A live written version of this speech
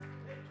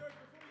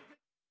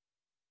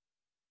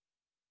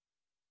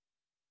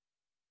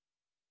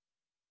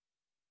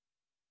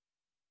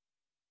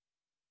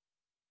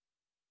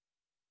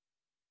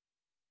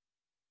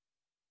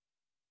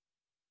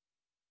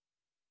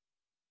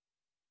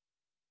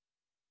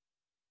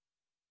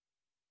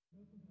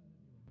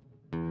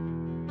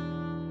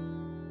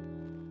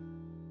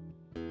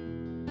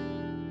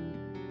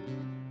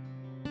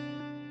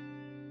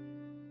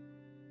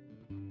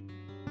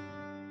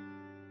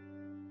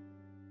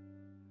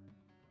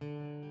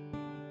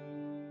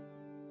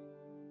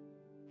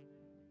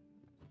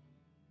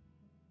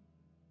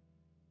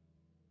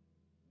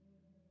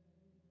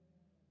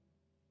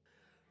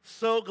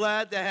So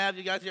glad to have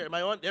you guys here. Am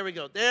I on? There we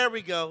go. There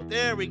we go.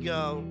 There we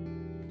go.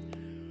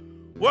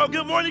 Well,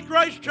 good morning,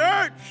 Christ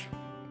Church.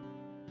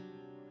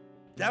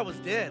 That was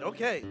dead.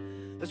 Okay.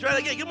 Let's try it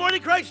again. Good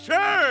morning, Christ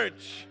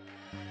Church.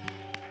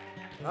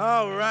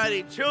 All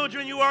righty.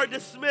 Children, you are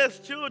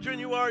dismissed. Children,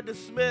 you are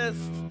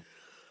dismissed.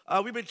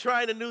 We've been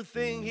trying a new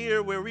thing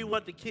here where we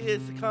want the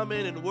kids to come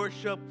in and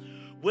worship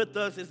with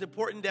us. It's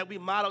important that we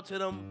model to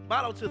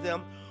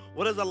them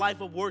what does a life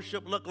of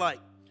worship look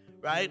like,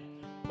 right?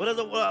 What does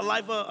a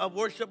life of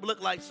worship look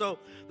like? So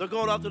they're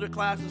going off to their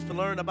classes to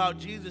learn about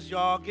Jesus,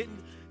 y'all.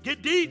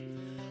 Get deep,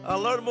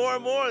 learn more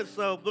and more.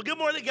 So, well, good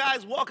morning,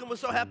 guys. Welcome. We're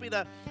so happy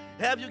to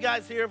have you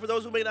guys here. For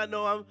those who may not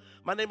know,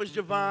 my name is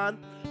JoVon.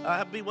 I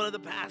have to be one of the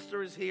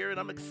pastors here, and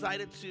I'm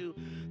excited to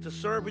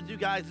serve with you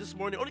guys this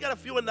morning. Only got a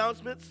few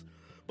announcements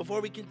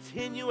before we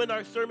continue in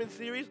our sermon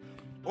series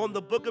on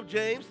the book of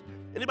James.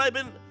 Anybody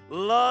been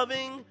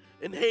loving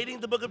and hating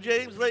the book of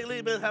James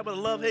lately? Been having a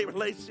love-hate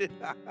relationship?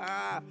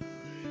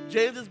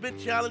 James has been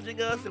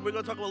challenging us, and we're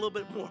going to talk a little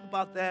bit more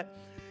about that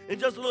in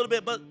just a little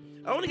bit. But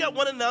I only got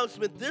one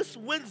announcement. This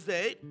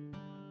Wednesday,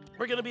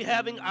 we're going to be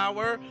having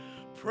our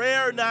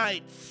prayer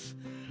nights.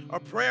 Our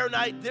prayer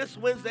night this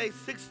Wednesday,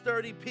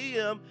 6:30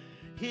 p.m.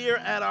 here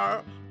at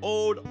our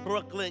old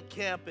Brooklyn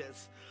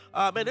campus.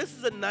 Man, this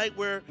is a night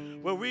where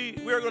we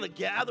are going to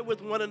gather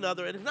with one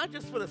another. And it's not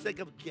just for the sake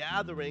of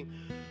gathering,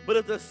 but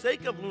it's the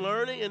sake of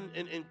learning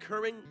and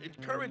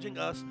encouraging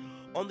us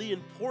on the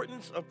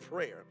importance of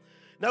prayer.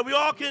 Now, we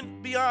all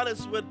can be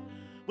honest with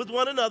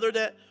one another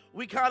that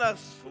we kind of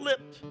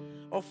slipped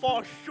or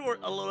fall short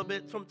a little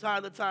bit from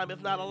time to time,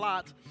 if not a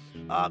lot,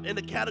 in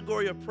the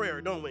category of prayer,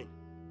 don't we?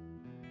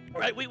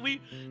 Right? We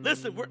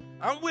listen,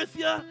 I'm with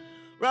you,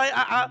 right?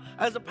 I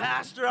as a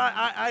pastor,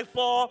 I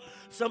fall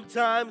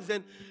sometimes,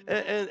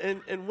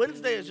 and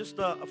Wednesday is just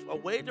a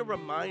way to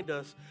remind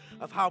us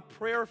of how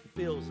prayer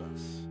fills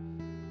us,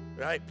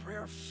 right?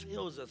 Prayer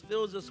fills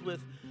us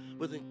with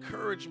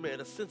encouragement,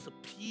 a sense of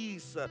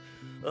peace,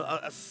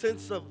 a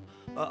sense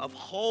of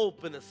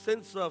hope, and a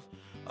sense of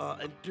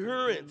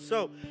endurance.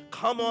 So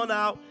come on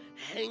out,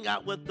 hang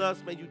out with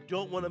us, man. You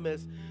don't want to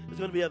miss. It's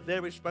going to be a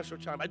very special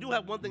time. I do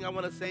have one thing I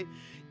want to say.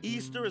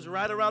 Easter is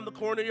right around the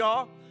corner,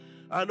 y'all.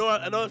 I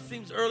know it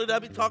seems early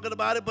to be talking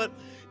about it, but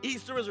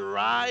Easter is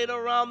right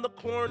around the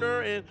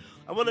corner, and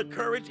I want to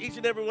encourage each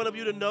and every one of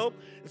you to know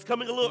it's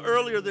coming a little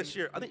earlier this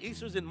year. I think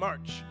Easter's in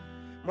March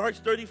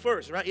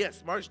 31st, right?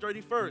 Yes, March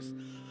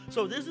 31st.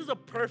 So this is a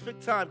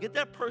perfect time. Get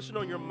that person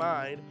on your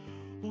mind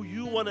who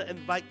you want to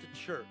invite to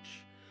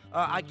church.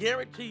 I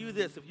guarantee you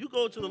this. If you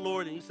go to the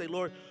Lord and you say,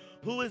 Lord,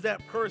 who is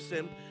that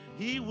person?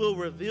 He will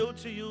reveal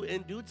to you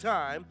in due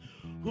time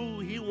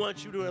who he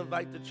wants you to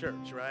invite to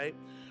church, right?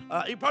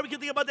 You probably can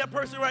think about that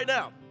person right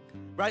now,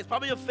 right? It's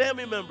probably a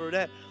family member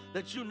that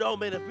you know,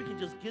 man, if we can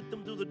just get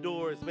them through the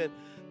doors, man,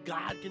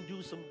 God can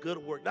do some good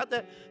work. Not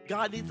that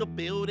God needs a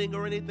building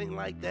or anything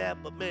like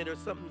that, but, man, there's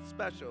something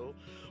special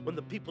when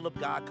the people of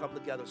God come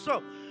together.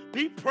 So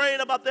be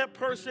praying about that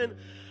person.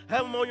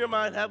 Have them on your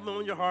mind. Have them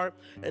on your heart.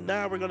 And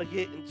now we're going to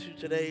get into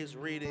today's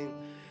reading.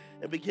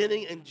 And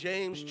beginning in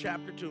James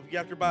chapter 2. If you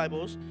have your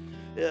Bibles,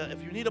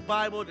 if you need a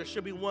Bible, there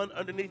should be one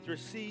underneath your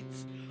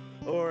seats.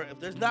 Or if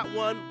there's not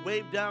one,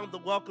 wave down the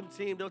welcome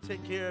team. They'll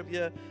take care of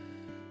you.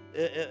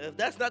 If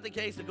that's not the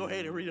case, then go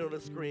ahead and read it on the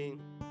screen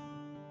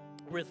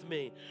with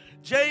me.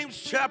 James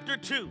chapter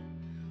 2.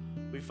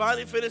 We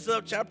finally finished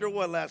up chapter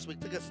 1 last week.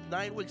 It took us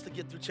 9 weeks to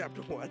get through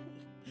chapter 1.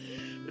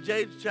 But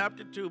James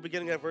chapter 2,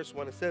 beginning at verse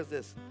 1, it says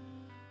this.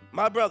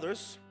 My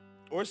brothers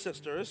or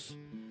sisters,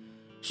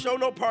 show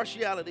no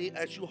partiality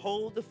as you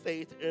hold the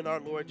faith in our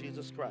Lord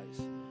Jesus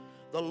Christ,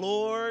 the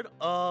Lord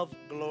of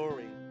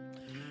glory.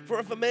 For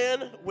if a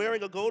man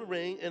wearing a gold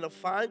ring and a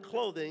fine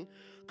clothing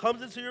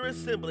comes into your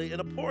assembly,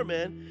 and a poor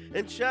man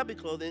in shabby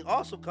clothing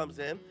also comes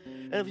in,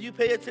 and if you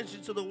pay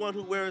attention to the one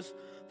who wears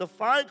the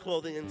fine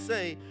clothing and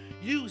say,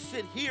 you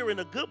sit here in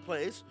a good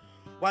place,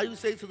 while you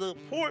say to the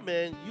poor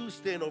man, you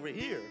stand over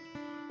here,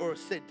 or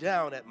sit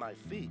down at my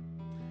feet.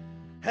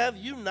 Have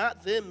you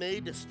not then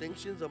made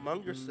distinctions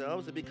among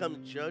yourselves and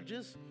become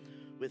judges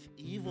with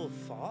evil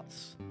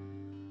thoughts?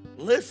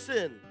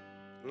 Listen,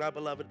 my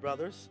beloved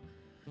brothers,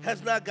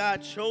 has not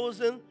God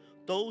chosen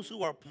those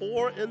who are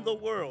poor in the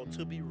world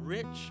to be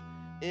rich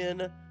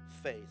in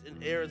faith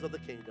and heirs of the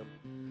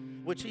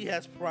kingdom, which he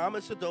has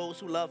promised to those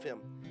who love him?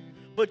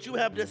 But you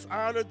have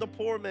dishonored the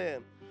poor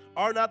man.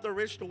 Are not the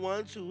rich the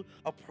ones who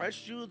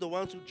oppress you, the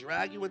ones who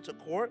drag you into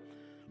court?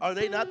 Are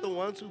they not the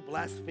ones who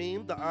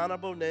blaspheme the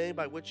honorable name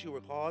by which you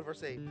were called?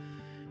 Verse 8.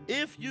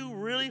 If you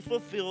really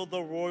fulfill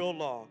the royal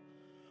law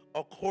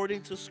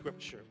according to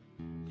Scripture,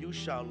 you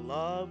shall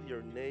love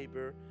your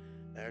neighbor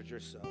as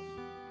yourself.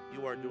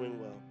 You are doing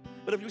well.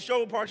 But if you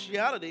show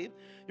partiality,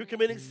 you're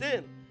committing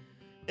sin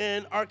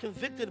and are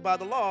convicted by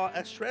the law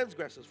as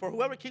transgressors. For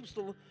whoever keeps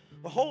the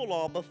whole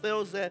law but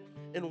fails that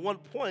in one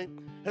point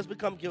has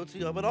become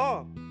guilty of it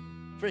all.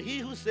 For he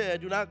who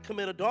said, do not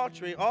commit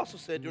adultery, also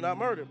said, do not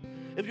murder.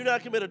 If you do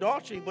not commit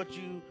adultery, but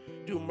you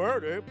do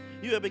murder,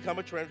 you have become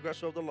a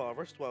transgressor of the law.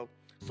 Verse 12.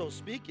 So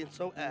speak and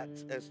so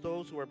act as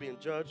those who are being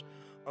judged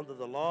under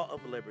the law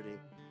of liberty.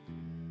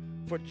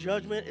 For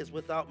judgment is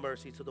without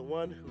mercy to the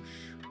one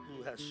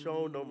who has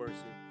shown no mercy.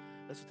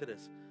 Listen to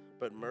this.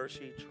 But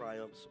mercy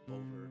triumphs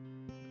over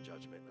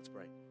judgment. Let's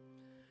pray.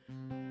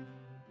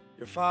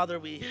 Dear Father,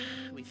 we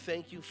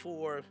thank you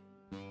for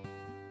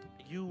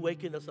you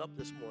waking us up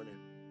this morning.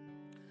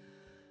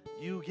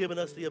 You giving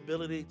us the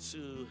ability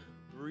to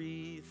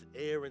breathe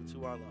air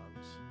into our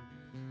lungs.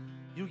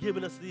 You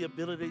giving us the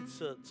ability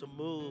to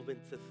move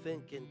and to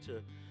think and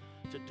to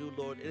do,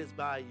 Lord. It is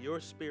by your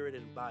spirit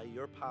and by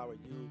your power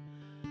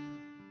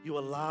you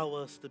allow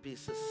us to be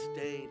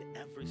sustained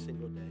every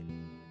single day.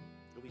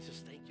 And we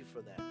just thank you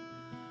for that.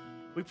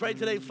 We pray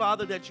today,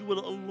 Father, that you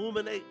will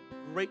illuminate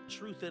great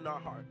truth in our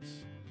hearts.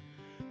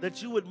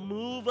 That you would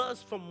move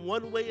us from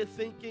one way of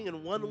thinking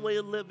and one way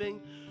of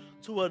living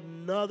to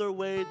another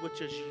way, which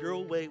is your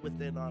way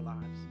within our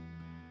lives.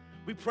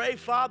 We pray,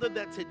 Father,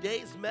 that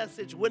today's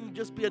message wouldn't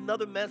just be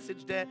another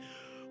message that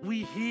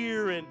we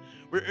hear and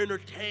we're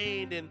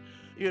entertained and,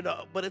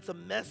 but it's a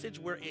message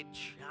where it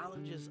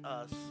challenges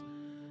us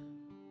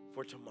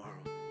for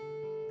tomorrow.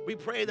 We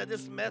pray that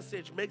this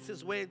message makes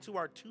its way into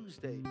our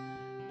Tuesday,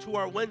 to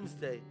our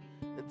Wednesday,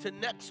 and to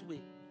next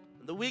week,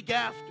 and the week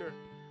after.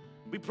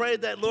 We pray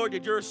that, Lord,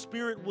 that your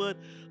spirit would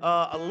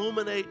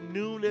illuminate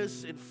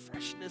newness and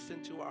freshness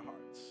into our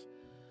hearts.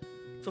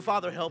 So,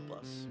 Father, help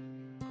us.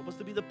 Help us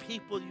to be the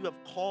people you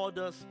have called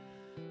us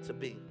to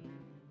be.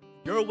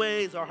 Your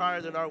ways are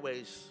higher than our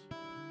ways.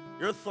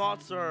 Your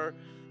thoughts are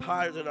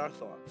higher than our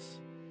thoughts.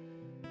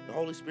 The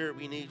Holy Spirit,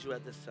 we need you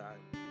at this time.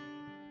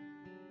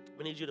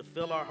 We need you to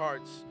fill our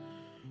hearts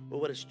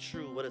with what is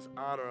true, what is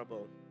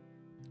honorable,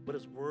 what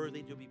is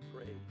worthy to be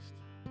praised,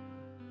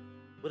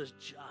 what is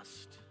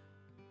just.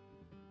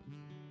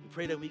 We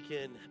pray that we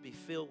can be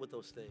filled with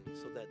those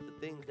things so that the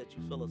things that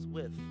you fill us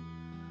with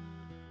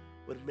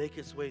would make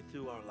its way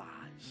through our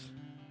lives.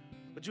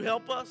 Would you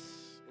help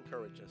us?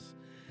 Encourage us.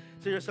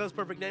 So your son's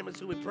perfect name is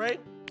who we pray.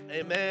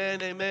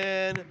 Amen,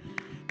 amen,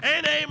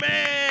 and amen.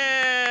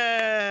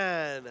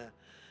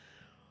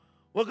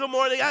 Well, good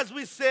morning. As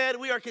we said,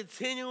 we are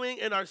continuing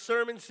in our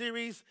sermon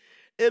series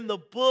in the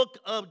book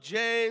of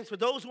James. For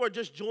those who are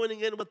just joining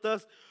in with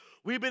us,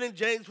 we've been in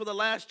James for the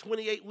last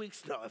 28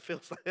 weeks. No, it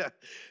feels like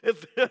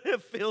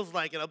it feels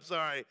like it. I'm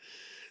sorry. It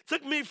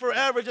took me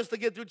forever just to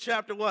get through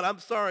chapter 1. I'm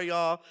sorry,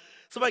 y'all.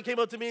 Somebody came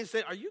up to me and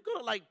said, "Are you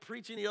going to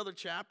preach any other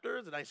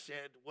chapters?" And I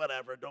said,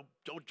 "Whatever.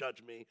 Don't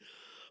judge me."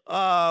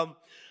 But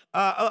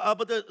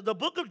the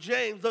book of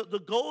James,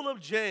 the goal of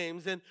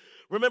James, and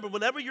remember,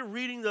 whenever you're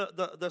reading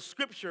the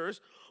scriptures,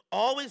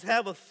 always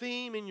have a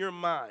theme in your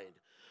mind,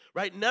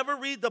 right? Never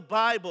read the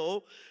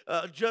Bible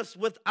just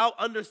without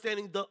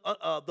understanding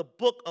the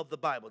book of the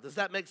Bible. Does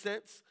that make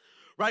sense?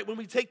 Right? When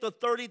we take the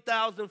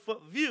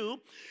 30,000-foot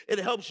view, it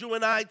helps you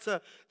and I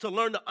to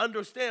learn to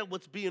understand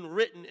what's being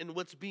written and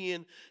what's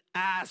being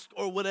asked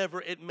or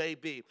whatever it may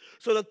be.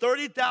 So the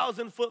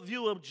 30,000-foot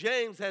view of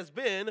James has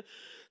been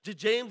to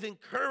James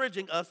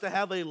encouraging us to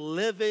have a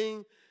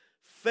living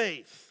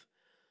faith,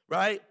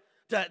 right?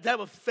 To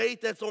have a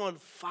faith that's on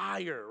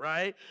fire,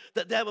 right?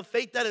 To have a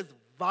faith that is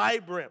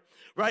vibrant,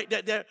 right?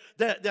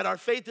 That our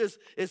faith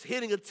is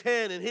hitting a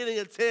 10 and hitting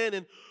a 10,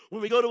 and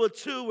when we go to a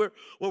 2,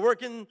 we're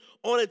working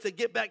on it to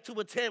get back to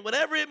a 10,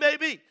 whatever it may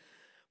be.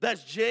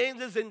 That's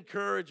James's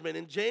encouragement.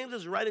 And James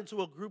is writing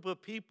to a group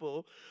of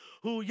people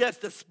who, yes,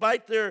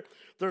 despite their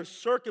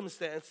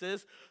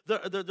circumstances,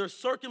 their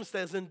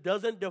circumstances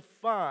doesn't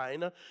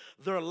define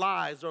their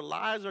lives. Their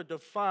lives are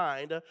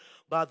defined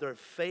by their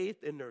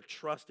faith and their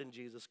trust in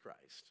Jesus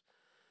Christ,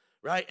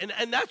 right?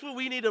 And that's what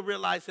we need to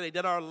realize today,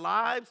 that our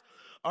lives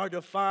are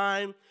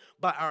defined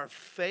by our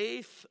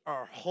faith,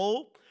 our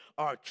hope,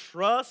 our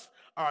trust,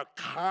 our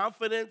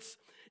confidence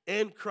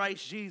in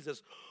Christ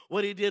Jesus.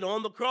 What he did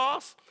on the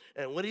cross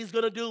and what he's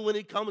going to do when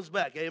he comes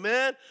back.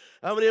 Amen?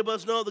 How many of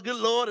us know the good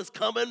Lord is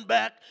coming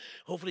back?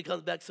 Hopefully he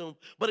comes back soon.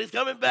 But he's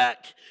coming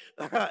back.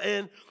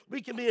 And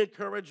we can be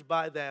encouraged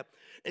by that.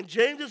 And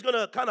James is going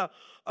to kind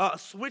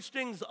of switch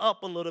things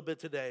up a little bit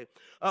today.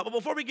 But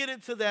before we get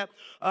into that,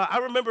 I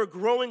remember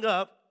growing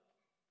up,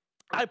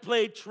 I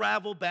played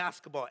travel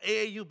basketball.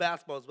 AAU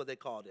basketball is what they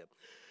called it.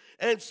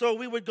 And so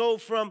we would go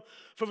from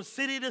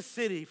city to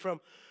city, from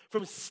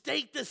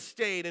state to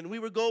state, and we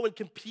would go and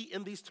compete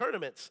in these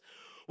tournaments.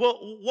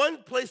 Well,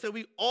 one place that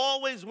we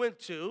always went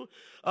to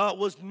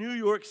was New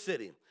York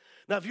City.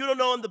 Now, if you don't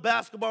know, in the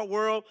basketball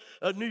world,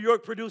 New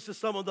York produces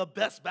some of the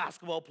best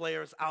basketball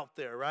players out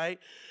there, right?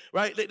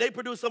 They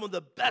produce some of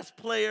the best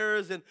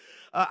players, and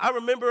I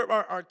remember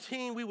our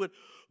team, we would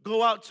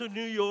go out to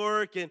New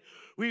York, and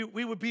we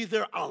would be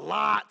there a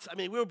lot. I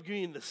mean, we would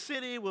be in the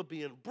city, we'd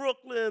be in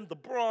Brooklyn, the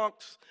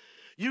Bronx,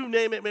 you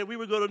name it, man, we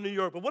would go to New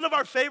York. But one of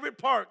our favorite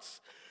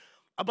parts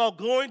about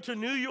going to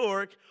New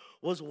York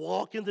was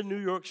walking the New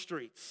York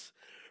streets,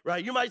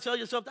 right? You might tell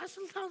yourself, that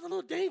sounds a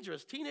little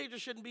dangerous.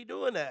 Teenagers shouldn't be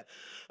doing that.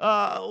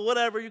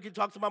 Whatever, you can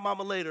talk to my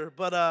mama later.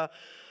 But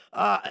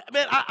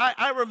Man,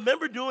 I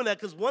remember doing that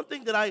because one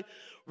thing that I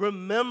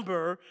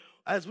remember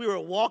as we were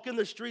walking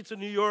the streets of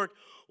New York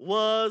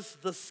was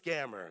the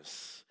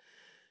scammers.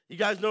 You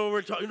guys know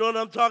what you know what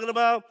I'm talking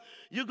about?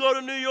 You go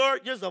to New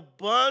York, there's a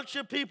bunch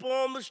of people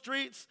on the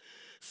streets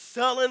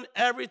selling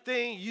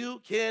everything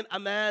you can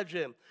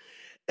imagine.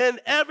 And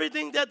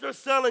everything that they're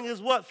selling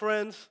is what,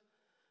 friends?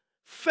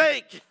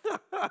 Fake.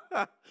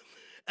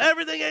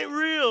 Everything ain't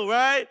real,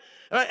 right?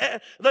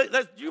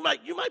 You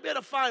might be able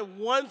to find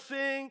one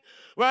thing,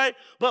 right?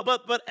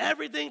 But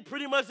everything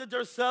pretty much that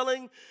they're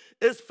selling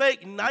is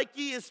fake.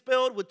 Nike is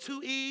spelled with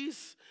 2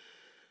 E's.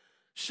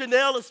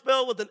 Chanel is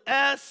spelled with an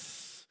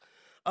S.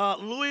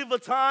 Louis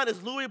Vuitton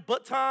is Louis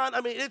Vuitton.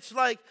 I mean,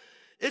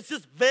 it's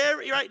just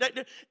very, right?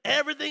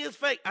 Everything is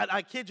fake.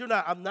 I kid you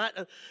not. I'm not,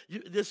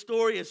 this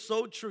story is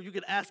so true. You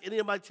can ask any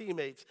of my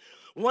teammates.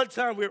 One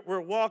time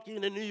we're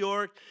walking in New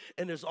York,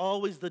 and there's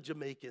always the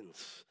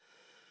Jamaicans,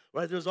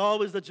 right? There's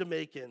always the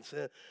Jamaicans.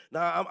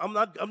 Now,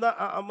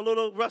 I'm a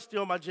little rusty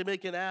on my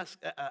Jamaican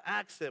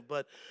accent,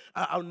 but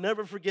I'll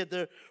never forget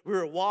that we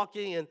were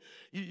walking, and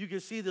you can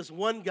see this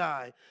one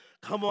guy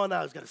come on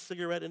out. He's got a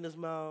cigarette in his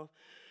mouth.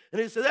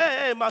 And he said,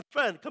 hey, my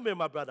friend, come here,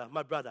 my brother,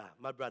 come,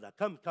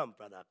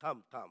 brother,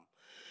 come.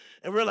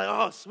 And we're like,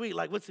 oh, sweet,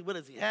 like, what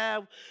does he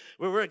have?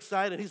 We're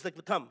excited. He's like,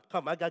 come,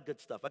 I got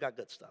good stuff.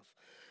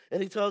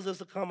 And he tells us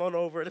to come on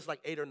over, and it's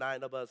like 8 or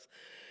 9 of us.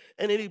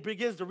 And then he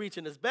begins to reach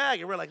in his bag,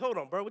 and we're like, hold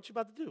on, bro, what you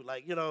about to do?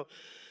 Like,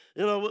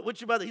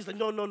 what you about to do? He's like,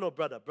 no,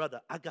 brother,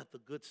 I got the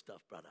good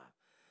stuff, brother.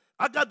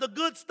 I got the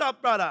good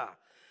stuff, brother.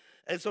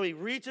 And so he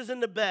reaches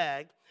in the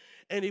bag,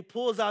 and he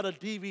pulls out a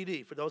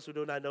DVD. For those who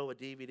do not know what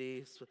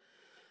DVD is,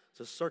 it's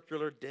a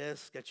circular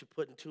disc that you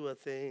put into a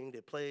thing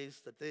that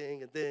plays the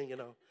thing, and then,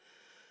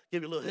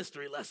 give you a little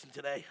history lesson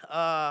today.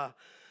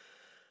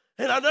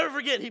 And I'll never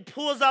forget, he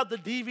pulls out the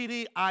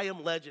DVD, I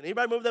Am Legend.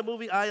 Anybody remember that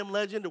movie, I Am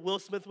Legend, that Will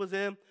Smith was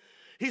in?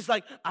 He's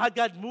like, I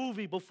got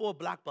movie before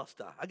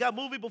Blockbuster.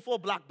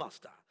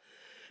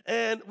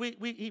 And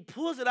he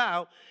pulls it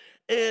out,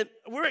 and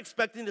we're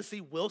expecting to see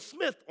Will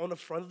Smith on the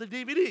front of the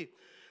DVD.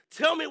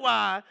 Tell me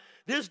why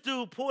this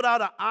dude pulled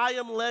out an I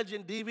Am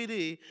Legend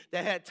DVD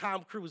that had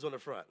Tom Cruise on the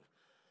front.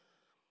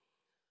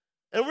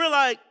 And we're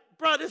like,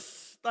 bro,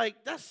 this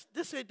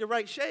ain't the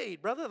right shade,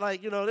 brother.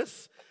 Like,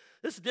 this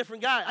is a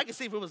different guy. I can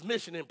see if it was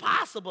Mission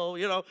Impossible,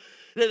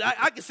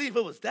 I can see if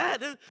it was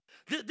that.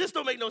 This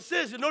don't make no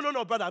sense.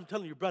 No, brother, I'm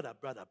telling you, brother.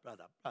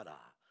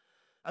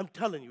 I'm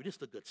telling you, this is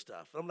the good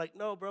stuff. I'm like,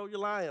 no, bro, you're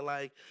lying.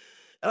 Like,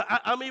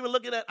 I'm even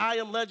looking at I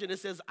Am Legend. It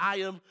says I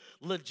am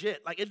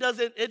legit. Like, it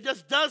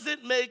just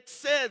doesn't make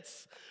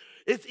sense.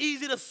 It's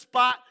easy to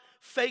spot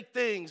fake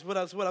things, what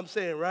I'm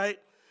saying, right?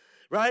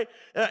 Right?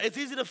 It's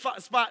easy to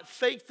spot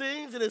fake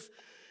things, and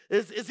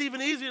it's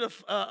even easier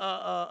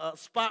to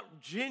spot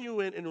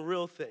genuine and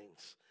real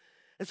things.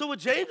 And so what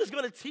James is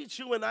going to teach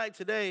you and I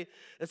today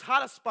is how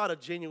to spot a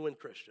genuine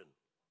Christian.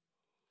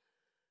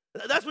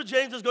 That's what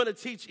James is going to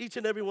teach each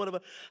and every one of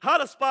us, how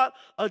to spot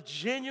a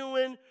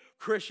genuine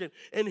Christian.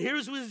 And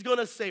here's what he's going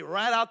to say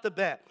right out the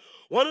bat.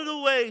 One of the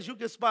ways you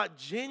can spot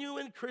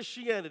genuine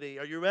Christianity,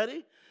 are you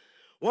ready?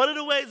 One of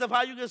the ways of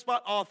how you can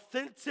spot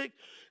authentic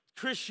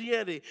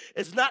Christianity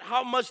is not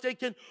how much they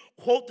can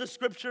quote the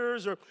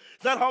scriptures, or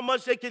it's not how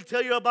much they can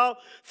tell you about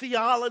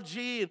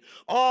theology and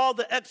all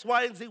the X,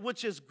 Y, and Z,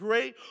 which is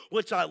great,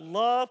 which I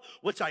love,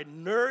 which I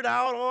nerd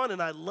out on,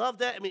 and I love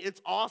that. I mean,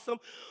 it's awesome.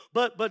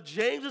 But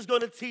James is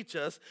going to teach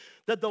us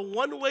that the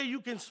one way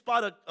you can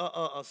spot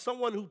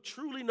someone who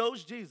truly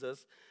knows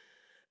Jesus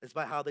is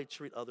by how they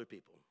treat other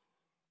people.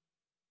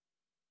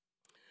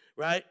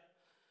 Right?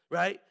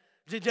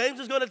 James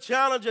is going to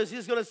challenge us.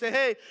 He's going to say,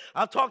 hey,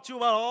 I've talked to you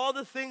about all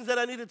the things that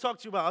I need to talk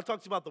to you about. I've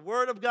talked to you about the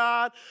Word of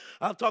God.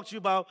 I've talked to you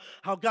about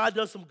how God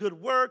does some good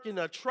work in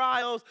our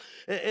trials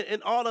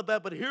and all of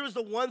that. But here's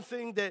the one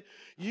thing that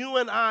you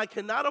and I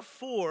cannot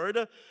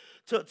afford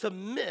to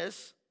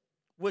miss,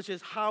 which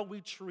is how we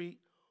treat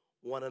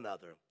one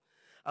another.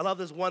 I love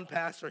this one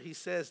pastor. He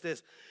says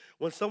this: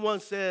 when someone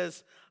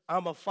says,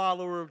 I'm a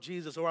follower of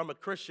Jesus or I'm a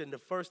Christian, the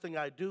first thing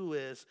I do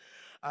is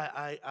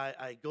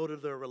I go to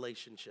their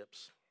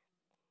relationships.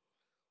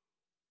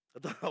 I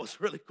thought that was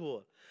really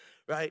cool,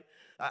 right?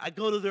 I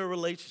go to their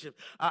relationship.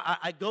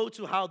 I go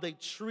to how they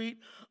treat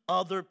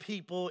other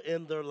people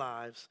in their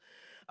lives.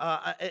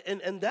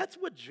 And that's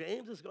what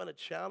James is going to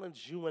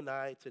challenge you and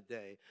I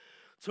today,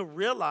 to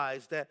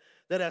realize that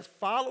as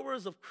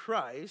followers of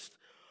Christ,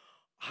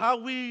 how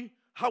we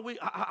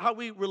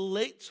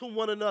relate to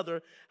one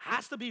another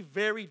has to be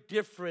very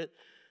different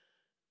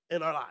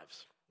in our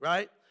lives,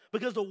 right?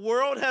 Because the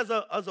world has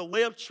a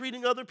way of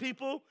treating other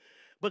people,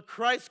 but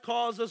Christ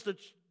calls us to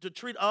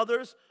treat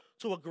others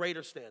to a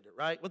greater standard,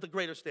 right? With a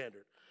greater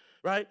standard,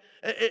 right?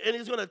 And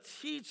he's going to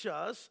teach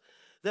us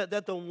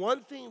that the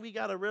one thing we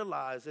got to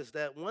realize is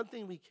that one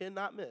thing we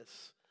cannot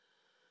miss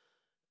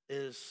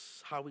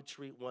is how we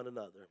treat one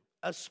another.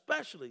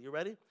 Especially, you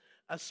ready?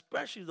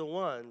 Especially the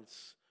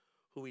ones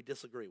who we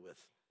disagree with.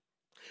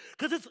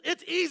 Because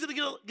it's easy to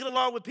get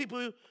along with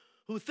people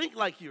who think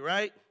like you,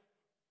 right?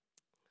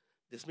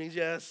 This means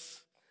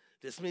yes.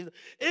 This means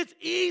it's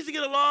easy to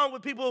get along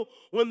with people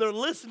when they're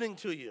listening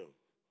to you,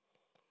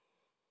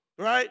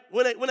 right?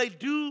 When they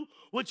do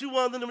what you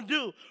want them to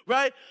do,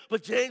 right?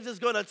 But James is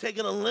going to take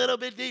it a little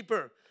bit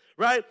deeper,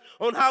 right?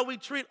 On how we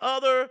treat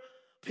other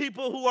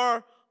people who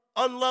are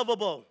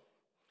unlovable,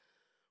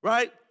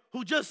 right?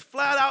 Who just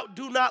flat out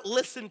do not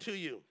listen to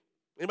you.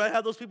 Anybody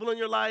have those people in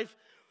your life?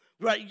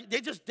 Right?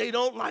 They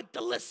don't like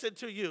to listen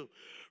to you,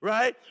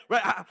 right?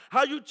 Right?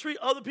 How you treat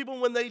other people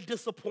when they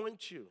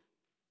disappoint you,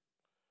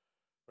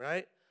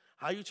 right?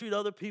 How you treat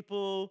other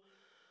people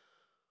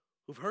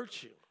who've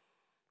hurt you,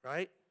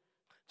 right?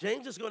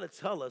 James is going to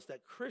tell us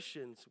that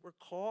Christians, we're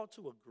called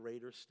to a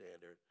greater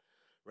standard,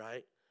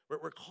 right?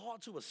 We're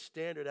called to a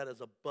standard that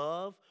is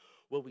above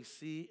what we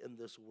see in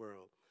this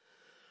world.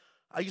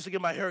 I used to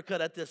get my hair cut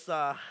at this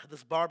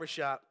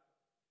barbershop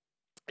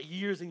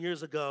years and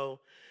years ago,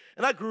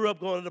 and I grew up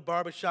going to the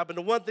barbershop, and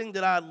the one thing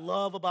that I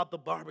love about the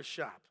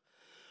barbershop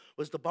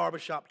was the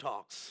barbershop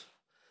talks.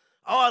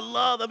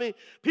 Oh, I mean,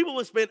 people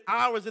would spend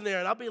hours in there,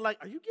 and I'd be like,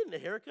 are you getting a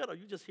haircut, or are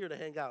you just here to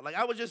hang out? Like,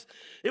 I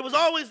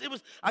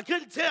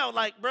couldn't tell,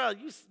 like, bro,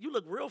 you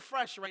look real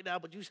fresh right now,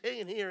 but you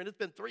hanging here, and it's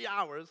been 3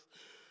 hours.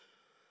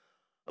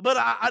 But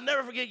I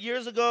never forget,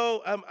 years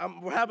ago,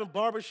 we're having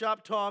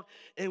barbershop talk,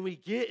 and we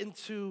get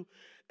into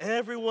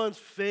everyone's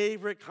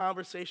favorite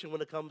conversation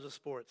when it comes to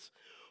sports.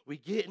 We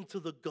get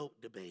into the GOAT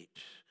debate.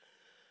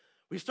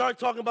 We start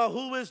talking about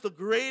who is the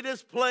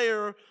greatest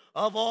player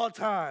of all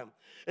time.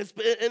 And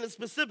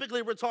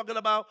specifically, we're talking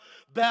about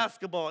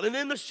basketball. And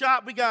in the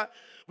shop, we got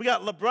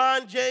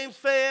LeBron James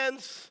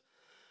fans,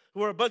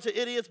 who are a bunch of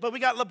idiots, but we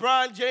got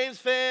LeBron James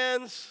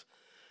fans.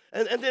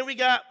 And then we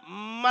got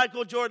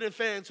Michael Jordan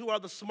fans, who are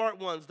the smart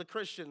ones, the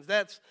Christians.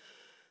 That's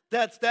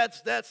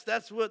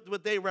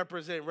what they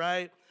represent,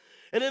 right?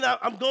 And then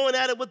I'm going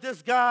at it with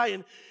this guy,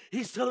 and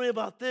he's telling me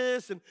about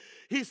this, and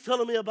he's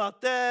telling me about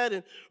that,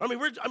 and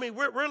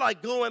we're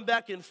like going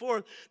back and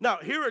forth. Now,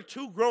 here are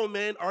two grown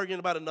men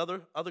arguing about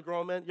other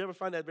grown men. You ever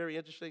find that very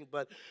interesting?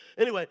 But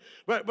anyway,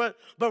 but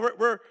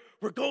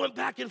we're going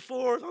back and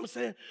forth. I'm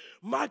saying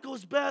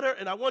Michael's better,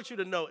 and I want you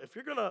to know, if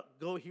you're gonna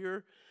go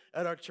here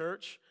at our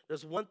church,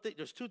 there's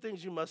two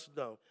things you must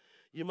know.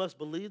 You must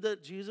believe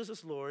that Jesus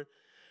is Lord,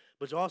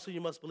 but also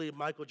you must believe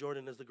Michael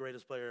Jordan is the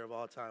greatest player of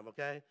all time,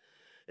 okay?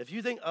 If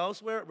you think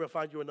elsewhere, we'll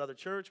find you another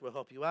church. We'll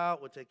help you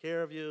out. We'll take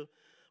care of you.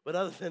 But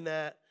other than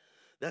that,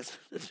 that's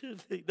the two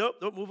things. Nope,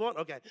 don't move on.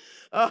 Okay.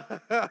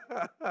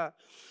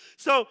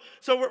 So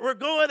we're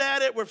going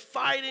at it. We're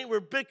fighting.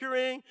 We're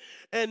bickering.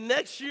 And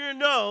next year,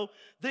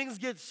 things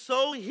get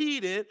so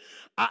heated,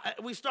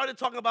 we started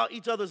talking about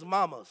each other's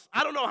mamas.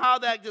 I don't know how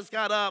that just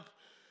got up.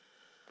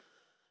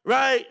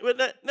 Right?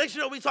 Next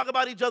we talk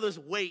about each other's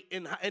weight,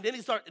 and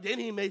then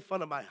he made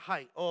fun of my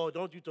height. Oh,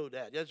 don't you do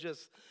that. That's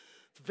just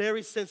a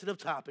very sensitive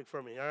topic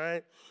for me, all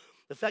right?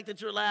 The fact that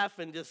you're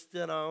laughing,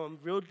 I'm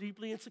real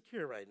deeply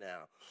insecure right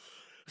now.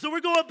 So we're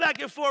going back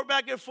and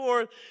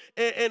forth,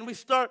 and we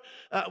start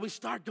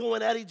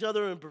going at each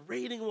other and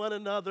berating one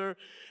another.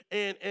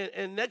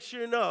 And next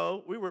year,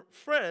 we were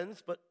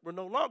friends, but we're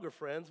no longer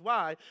friends.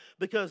 Why?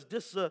 Because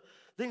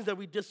things that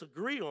we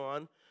disagree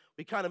on,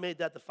 we kind of made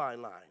that the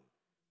fine line.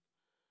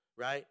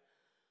 Right?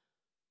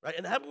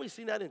 And haven't we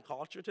seen that in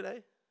culture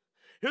today?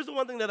 Here's the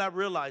one thing that I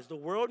realized. The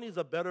world needs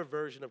a better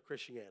version of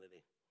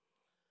Christianity.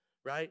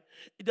 Right?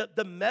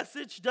 The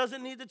message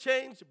doesn't need to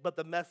change, but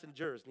the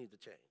messengers need to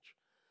change.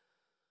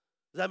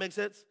 Does that make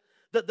sense?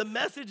 The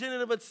message in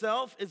and of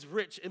itself is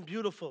rich and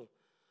beautiful,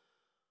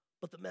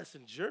 but the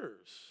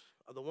messengers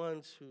are the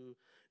ones who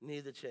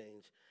need to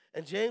change.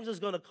 And James is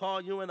going to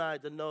call you and I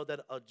to know that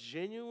a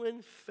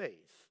genuine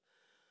faith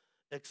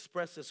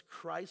expresses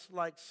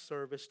Christ-like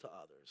service to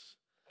others.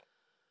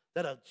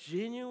 That a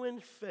genuine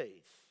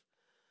faith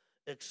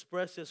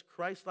expresses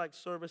Christ-like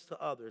service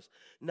to others.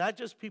 Not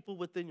just people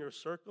within your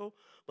circle,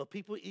 but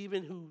people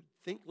even who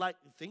think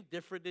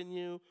different than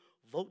you,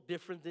 vote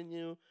different than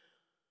you.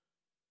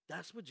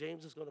 That's what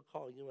James is going to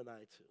call you and I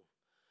to.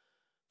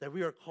 That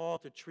we are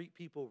called to treat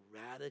people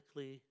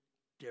radically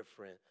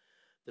different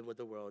than what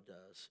the world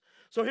does.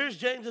 So here's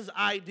James's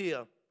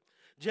idea.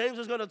 James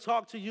is going to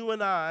talk to you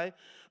and I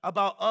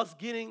about us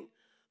getting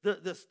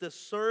the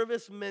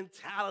service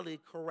mentality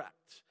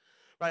correct,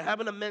 right?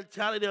 Having a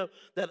mentality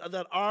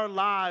that our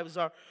lives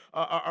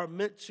are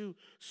meant to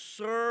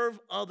serve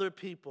other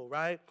people,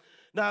 right?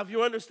 Now, if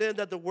you understand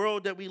that the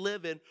world that we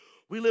live in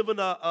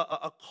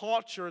a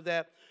culture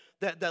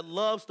that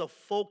loves to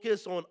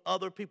focus on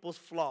other people's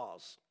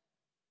flaws.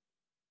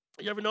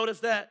 You ever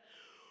notice that?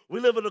 We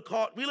live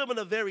in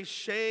a very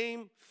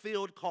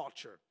shame-filled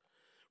culture.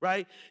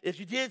 Right? If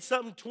you did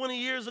something 20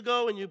 years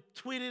ago and you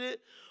tweeted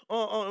it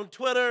on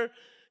Twitter,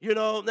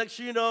 next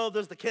year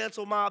there's the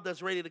cancel mob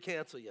that's ready to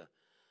cancel you.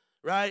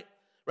 Right?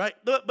 Right?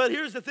 But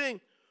here's the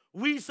thing.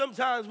 We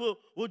sometimes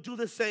will do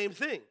the same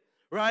thing.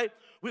 Right?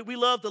 We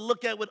love to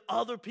look at what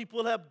other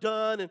people have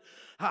done and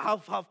how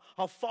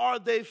far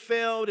they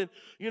failed. And,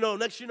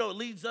 next it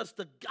leads us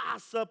to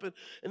gossip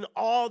and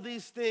all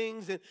these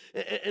things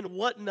and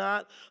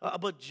whatnot.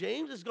 But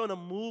James is going to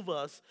move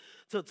us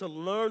to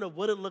learn of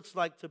what it looks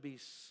like to be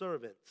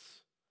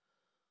servants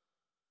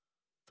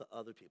to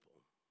other people.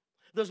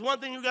 There's one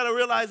thing you got to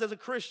realize as a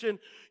Christian: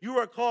 you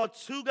are called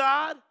to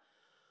God,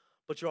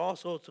 but you're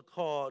also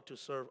called to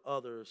serve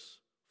others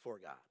for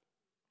God.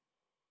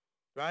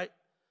 Right?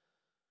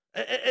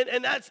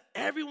 And that's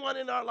everyone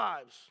in our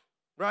lives,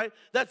 right?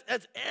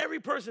 That's every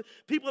person,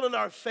 people in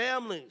our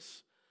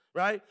families,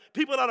 right?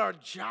 People at our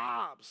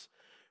jobs,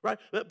 right?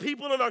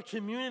 People in our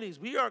communities.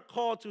 We are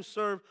called to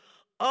serve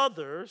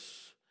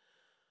others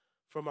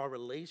from our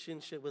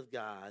relationship with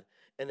God,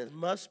 and it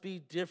must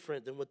be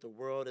different than what the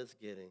world is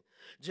getting.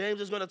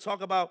 James is going to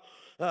talk about,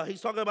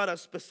 he's talking about a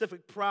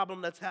specific problem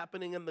that's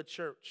happening in the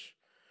church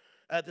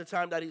at the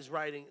time that he's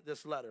writing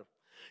this letter.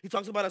 He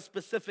talks about a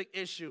specific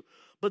issue.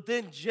 But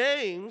then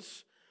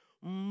James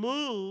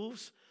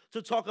moves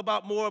to talk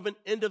about more of an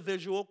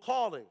individual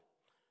calling,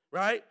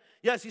 right?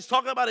 Yes, he's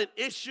talking about an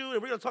issue,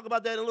 and we're going to talk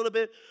about that in a little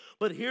bit.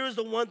 But here's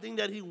the one thing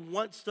that he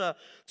wants to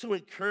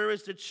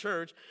encourage the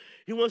church.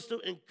 He wants to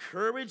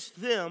encourage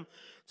them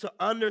to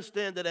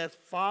understand that as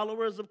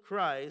followers of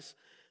Christ,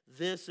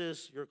 this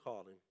is your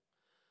calling.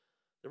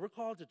 That we're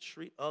called to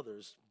treat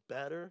others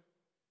better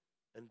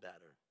and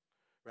better.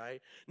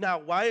 Right? Now,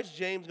 why is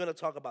James going to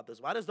talk about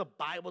this? Why does the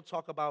Bible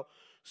talk about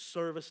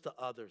service to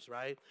others,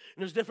 right? And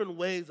there's different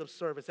ways of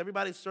service.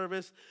 Everybody's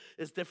service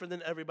is different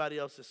than everybody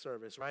else's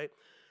service, right?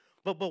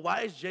 But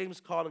why is James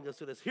calling us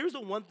to this? Here's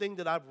the one thing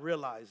that I've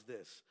realized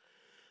this.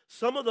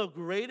 Some of the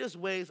greatest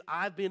ways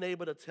I've been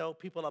able to tell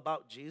people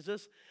about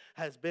Jesus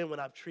has been when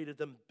I've treated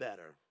them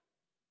better.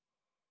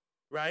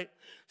 Right?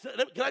 So,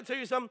 can I tell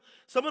you something?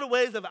 Some of the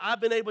ways that I've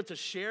been able to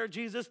share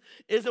Jesus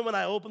isn't when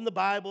I open the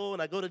Bible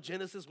and I go to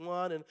Genesis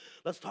 1 and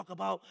let's talk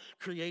about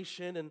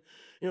creation and,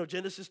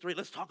 Genesis 3.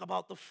 Let's talk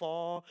about the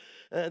fall.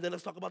 And then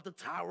let's talk about the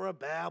Tower of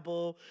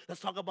Babel.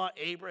 Let's talk about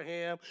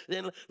Abraham.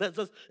 Then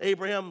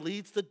Abraham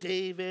leads to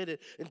David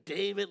and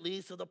David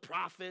leads to the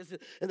prophets.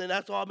 And then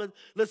that's all.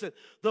 Listen,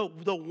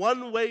 the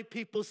one way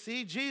people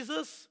see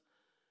Jesus,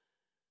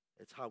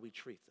 it's how we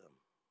treat them.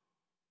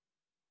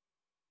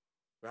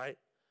 Right?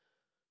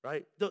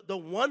 Right? The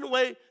one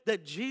way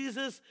that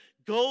Jesus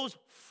goes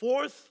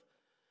forth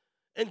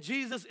and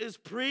Jesus is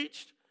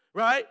preached,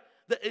 right?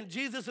 And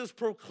Jesus is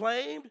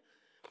proclaimed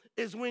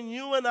is when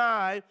you and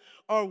I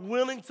are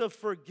willing to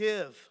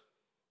forgive,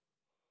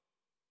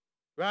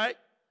 right?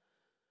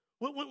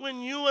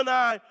 When you and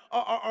I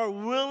are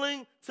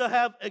willing to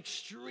have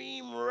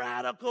extreme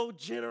radical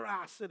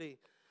generosity,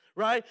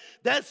 right?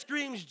 That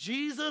screams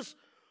Jesus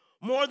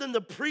more than the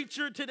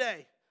preacher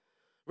today.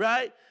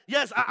 Right?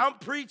 Yes, I'm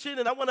preaching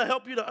and I want to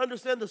help you to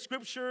understand the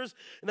scriptures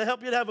and to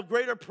help you to have a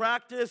greater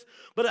practice.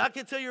 But I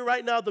can tell you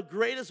right now, the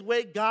greatest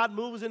way God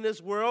moves in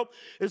this world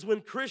is when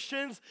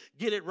Christians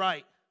get it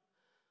right.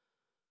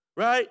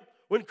 Right?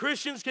 When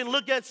Christians can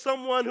look at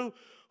someone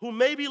who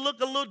maybe look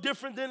a little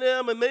different than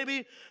them and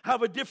maybe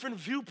have a different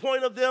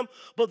viewpoint of them,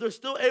 but they're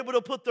still able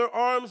to put their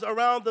arms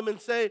around them and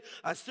say,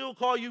 I still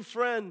call you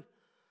friend.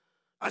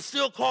 I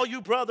still call you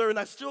brother, and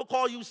I still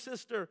call you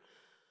sister.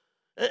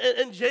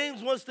 And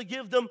James wants to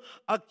give them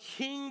a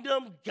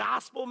kingdom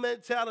gospel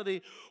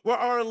mentality where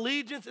our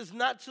allegiance is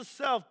not to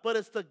self, but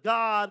it's to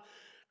God,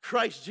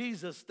 Christ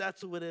Jesus.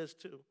 That's who it is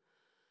too.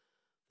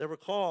 They were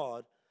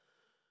called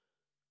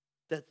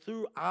that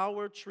through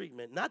our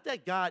treatment, not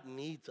that God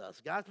needs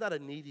us. God's not a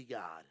needy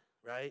God,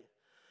 right?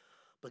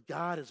 But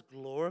God is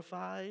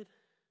glorified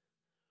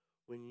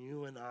when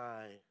you and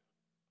I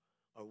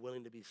are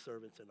willing to be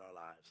servants in our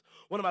lives.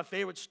 One of my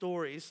favorite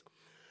stories,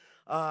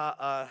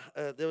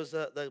 there was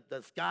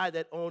this guy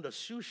that owned a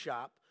shoe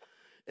shop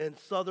in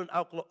southern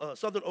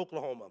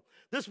Oklahoma.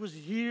 This was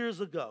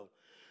years ago.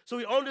 So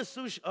he owned this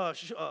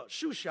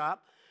shoe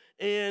shop,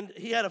 and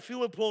he had a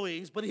few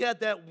employees, but he had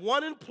that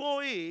one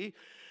employee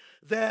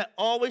that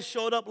always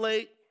showed up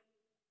late.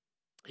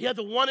 He had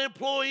the one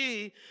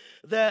employee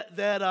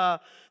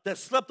that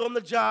slept on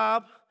the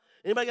job.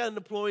 Anybody got an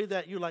employee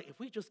that you're like, if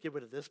we just get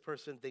rid of this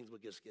person, things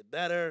would just get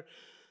better?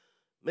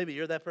 Maybe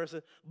you're that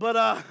person. But,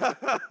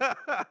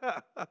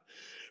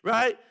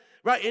 right?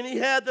 Right, and he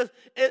had this,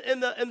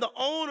 and the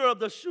owner of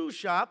the shoe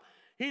shop,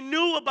 he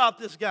knew about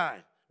this guy,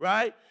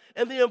 right?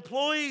 And the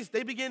employees,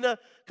 they begin to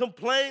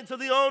complain to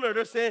the owner.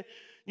 They're saying,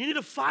 you need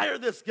to fire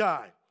this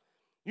guy.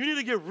 You need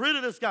to get rid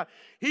of this guy.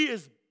 He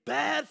is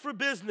bad for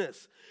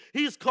business.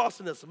 He's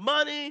costing us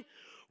money.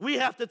 We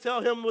have to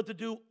tell him what to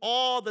do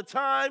all the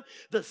time.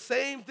 The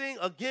same thing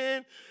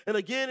again and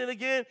again and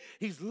again.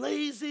 He's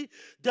lazy,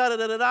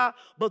 da-da-da-da-da.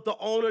 But the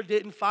owner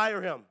didn't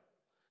fire him.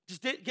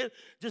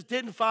 Just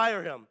didn't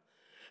fire him.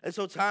 And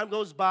so time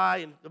goes by,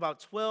 and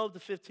about 12 to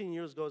 15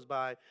 years goes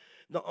by.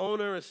 The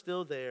owner is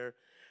still there.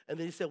 And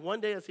then he said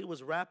one day as he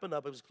was wrapping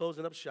up, he was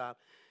closing up shop,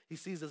 he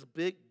sees this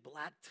big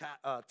black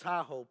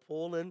Tahoe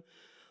pulling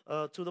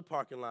to the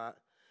parking lot.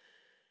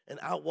 And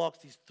out walks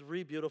these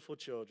three beautiful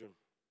children.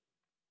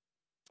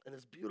 And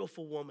this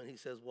beautiful woman, he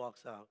says,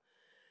 walks out.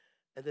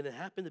 And then it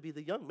happened to be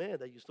the young man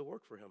that used to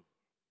work for him.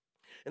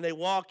 And they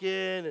walk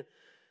in, and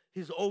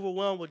he's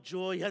overwhelmed with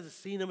joy. He hasn't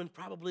seen him in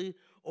probably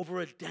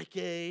over a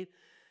decade.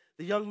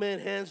 The young man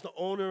hands the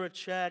owner a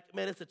check.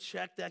 Man, it's a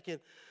check that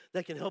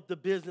can help the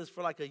business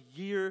for like a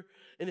year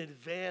in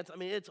advance. I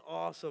mean, it's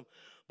awesome.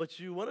 But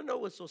you want to know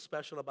what's so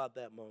special about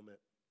that moment?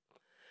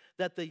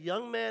 That the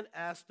young man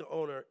asked the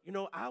owner,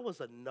 I was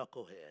a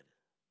knucklehead.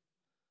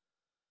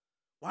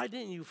 Why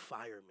didn't you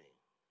fire me?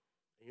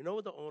 And you know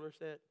what the owner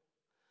said?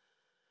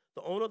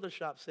 The owner of the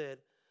shop said,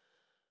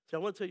 I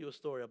want to tell you a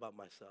story about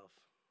myself.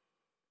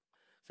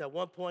 At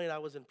one point, I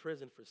was in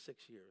prison for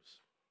 6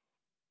 years.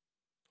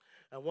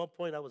 At one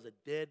point, I was a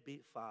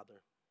deadbeat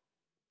father.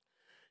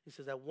 He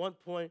says, at one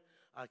point,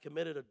 I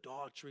committed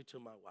adultery to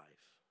my wife.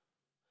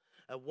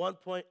 At one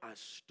point, I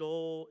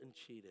stole and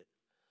cheated.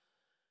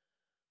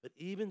 But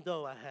even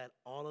though I had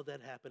all of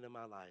that happen in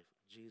my life,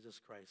 Jesus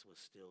Christ was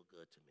still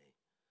good to me.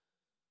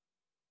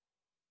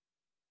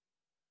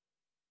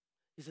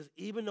 He says,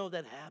 even though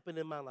that happened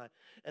in my life,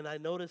 and I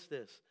noticed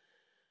this,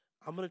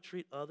 I'm going to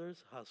treat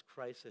others as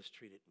Christ has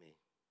treated me.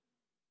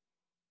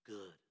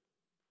 Good,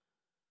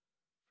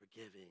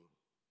 forgiving,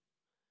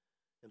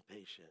 and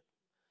patient.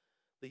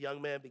 The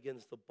young man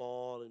begins to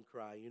bawl and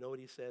cry. You know what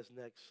he says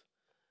next?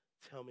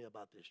 Tell me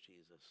about this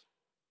Jesus.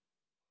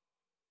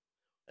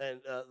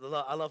 And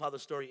I love how the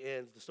story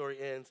ends. The story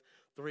ends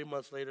 3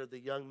 months later. The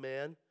young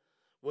man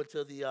went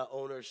to the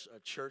owner's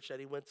church that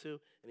he went to,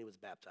 and he was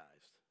baptized.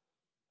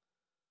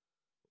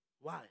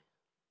 Why?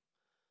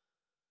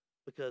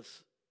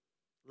 Because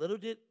little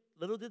did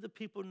the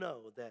people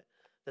know that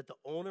the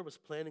owner was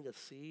planting a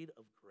seed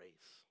of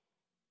grace.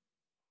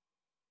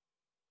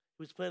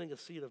 He was planting a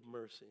seed of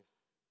mercy.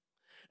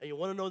 And you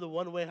want to know the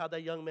one way how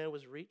that young man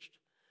was reached?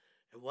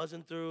 It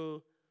wasn't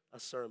through a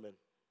sermon,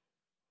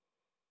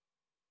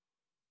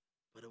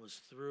 but it was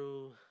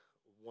through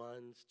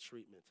one's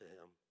treatment to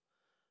him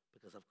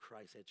because of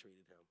Christ had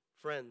treated him.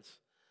 Friends,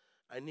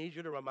 I need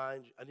to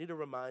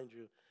remind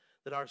you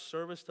that our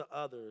service to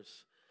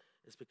others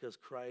is because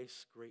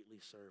Christ greatly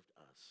served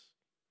us.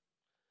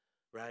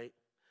 Right?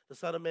 The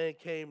Son of Man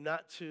came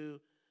not to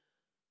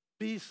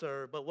be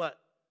served, but what?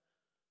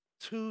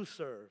 To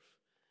serve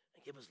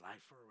and give his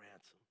life for a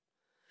ransom.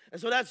 And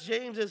so that's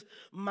James's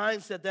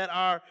mindset, that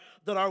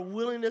our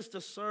willingness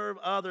to serve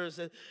others,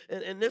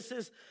 and this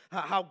is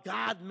how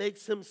God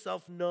makes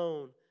himself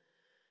known,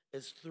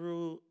 is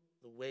through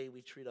the way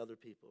we treat other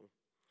people.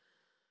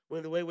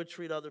 The way we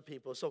treat other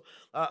people. So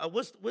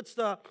what's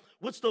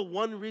the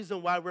one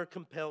reason why we're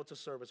compelled to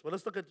service? Well,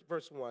 let's look at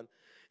verse 1.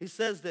 He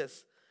says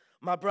this,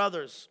 my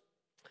brothers,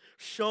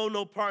 show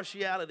no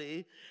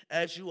partiality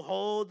as you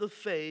hold the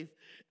faith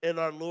in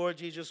our Lord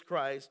Jesus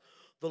Christ,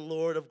 the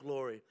Lord of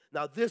glory.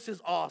 Now, this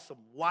is awesome.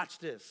 Watch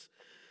this.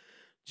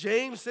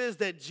 James says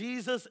that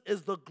Jesus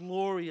is the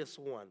glorious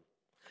one.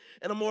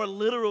 In a more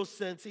literal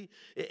sense,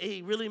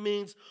 he really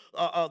means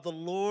the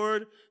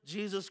Lord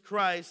Jesus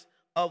Christ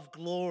of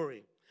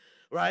glory.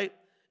 Right?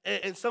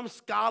 And some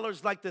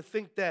scholars like to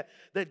think that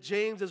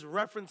James is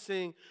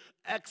referencing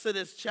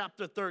Exodus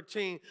chapter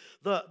 13,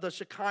 the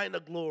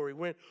Shekinah glory,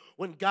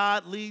 when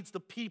God leads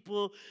the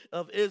people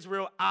of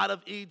Israel out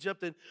of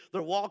Egypt and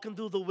they're walking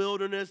through the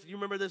wilderness. You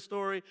remember this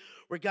story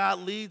where God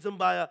leads them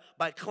by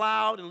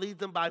cloud and leads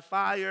them by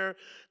fire,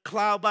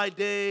 cloud by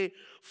day,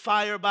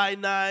 fire by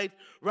night,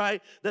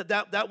 right?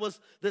 That was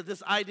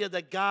this idea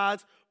that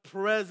God's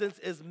presence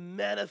is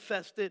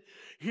manifested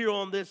here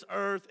on this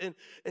earth.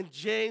 And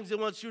James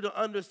wants you to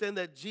understand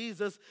that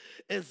Jesus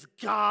is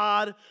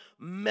God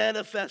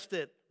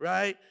manifested,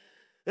 right?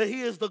 That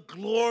he is the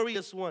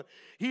glorious one.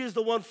 He is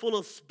the one full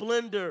of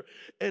splendor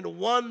and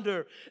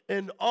wonder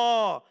and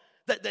awe.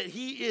 That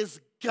he is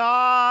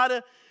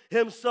God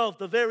himself,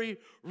 the very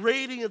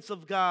radiance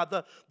of God,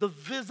 the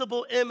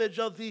visible image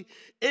of the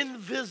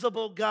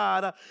invisible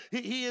God.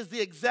 He is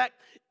the exact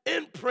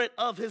imprint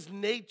of his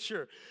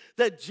nature,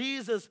 that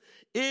Jesus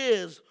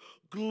is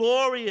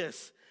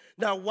glorious.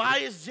 Now, why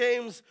is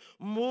James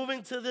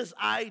moving to this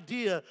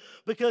idea?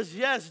 Because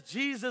yes,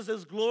 Jesus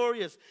is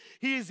glorious.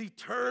 He is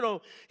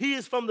eternal. He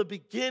is from the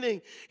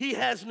beginning. He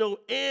has no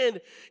end.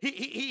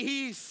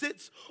 He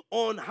sits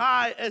on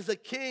high as a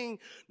king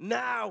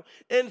now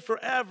and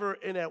forever.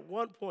 And at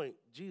one point,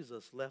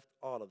 Jesus left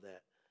all of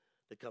that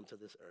to come to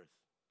this earth.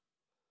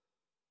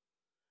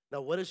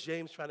 Now, what is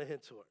James trying to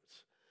hint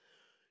towards?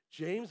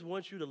 James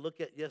wants you to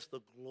look at, yes, the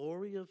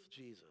glory of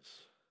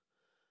Jesus,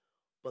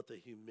 but the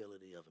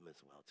humility of him as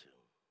well, too.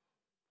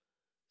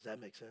 Does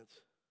that make sense?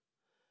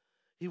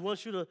 He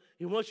wants you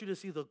to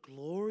see the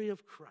glory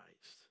of Christ.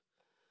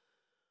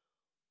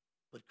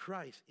 But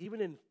Christ,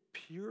 even in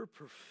pure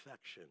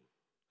perfection,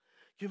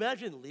 can you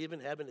imagine leaving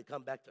heaven to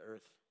come back to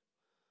earth?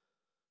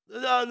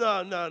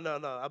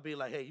 No. I'll be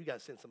like, hey, you got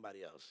to send somebody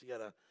else.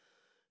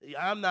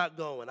 I'm not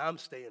going. I'm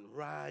staying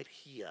right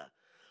here.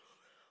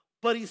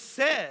 But he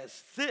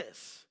says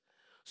this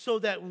so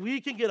that we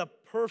can get a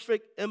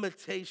perfect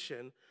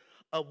imitation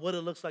of what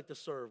it looks like to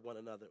serve one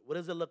another. What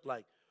does it look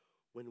like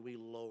when we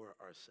lower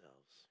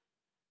ourselves?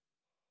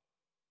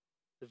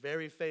 The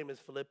very famous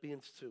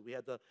Philippians 2. We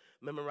had to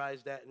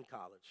memorize that in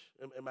college,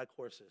 in my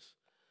courses.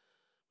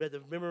 We had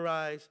to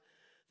memorize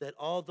that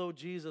although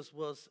Jesus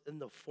was in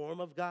the form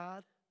of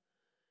God,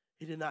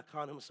 he did not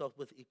count himself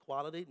with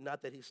equality.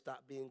 Not that he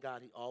stopped being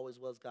God. He always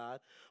was God,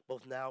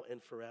 both now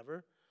and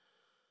forever.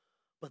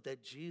 But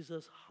that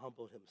Jesus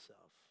humbled himself.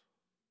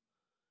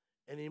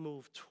 And he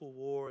moved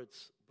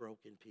towards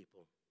broken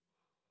people.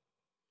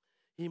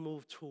 He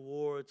moved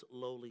towards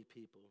lowly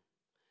people.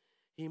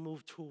 He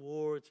moved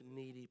towards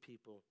needy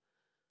people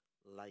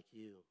like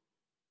you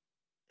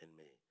and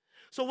me.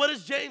 So what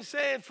is James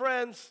saying,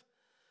 friends?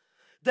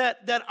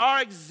 That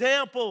our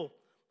example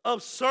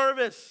of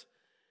service,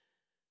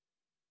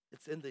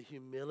 it's in the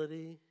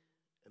humility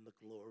and the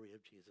glory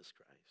of Jesus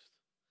Christ,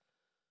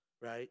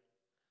 right?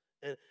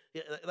 And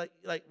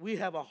like we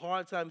have a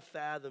hard time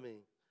fathoming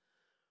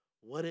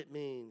what it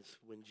means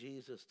when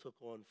Jesus took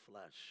on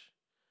flesh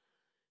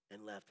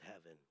and left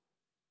heaven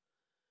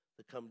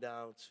to come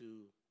down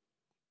to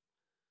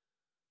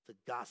the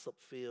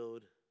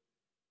gossip-filled,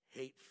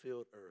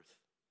 hate-filled earth,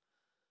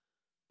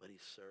 but he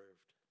served.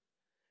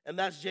 And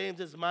that's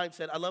James's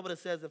mindset. I love what it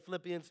says in 2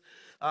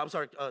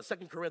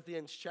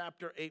 Corinthians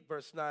chapter 8,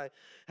 verse 9.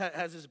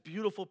 Has this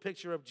beautiful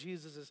picture of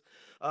Jesus'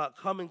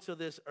 coming to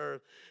this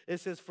earth. It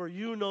says, for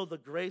you know the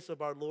grace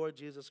of our Lord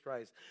Jesus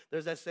Christ.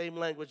 There's that same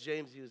language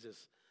James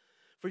uses.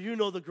 For you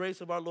know the grace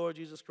of our Lord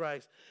Jesus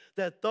Christ,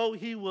 that though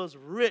he was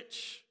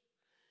rich,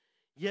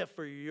 yet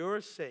for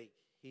your sake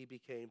he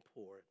became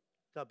poor.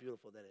 Look how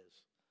beautiful that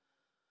is.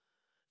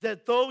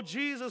 That though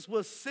Jesus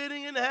was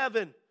sitting in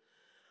heaven,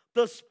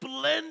 the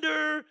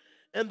splendor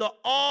and the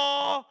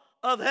awe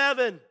of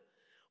heaven,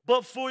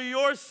 but for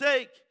your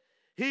sake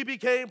he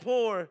became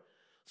poor,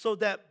 so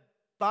that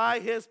by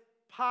his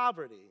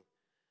poverty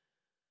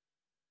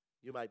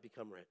you might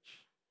become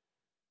rich.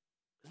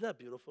 Isn't that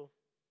beautiful?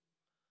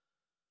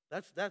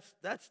 That's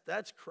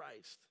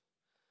Christ.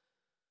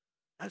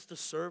 That's the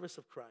service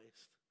of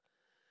Christ.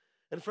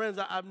 And friends,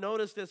 I've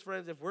noticed this,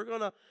 friends, if we're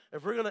gonna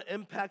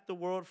impact the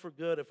world for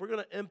good, if we're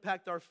gonna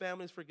impact our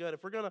families for good,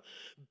 if we're gonna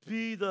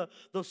be the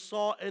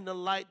salt and the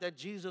light that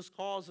Jesus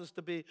calls us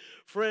to be,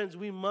 friends,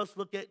 we must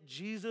look at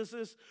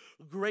Jesus'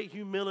 great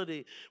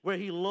humility, where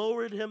he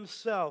lowered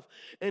himself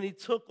and he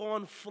took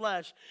on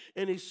flesh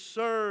and he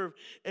served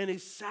and he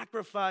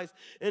sacrificed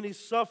and he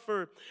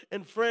suffered.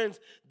 And friends,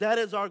 that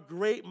is our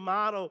great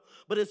motto,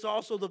 but it's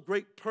also the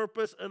great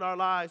purpose in our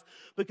lives,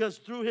 because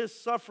through his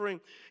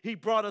suffering, he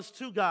brought us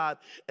to God.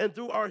 And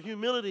through our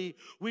humility,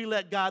 we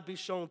let God be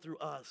shown through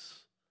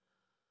us.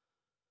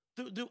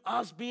 Through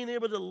us being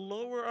able to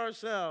lower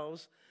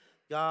ourselves,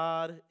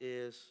 God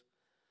is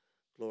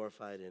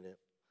glorified in it.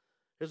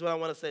 Here's what I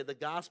want to say. The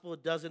gospel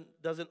doesn't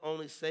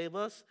only save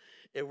us,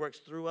 it works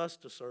through us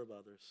to serve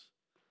others.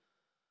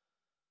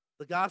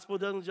 The gospel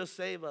doesn't just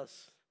save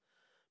us,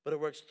 but it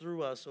works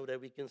through us so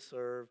that we can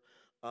serve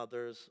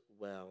others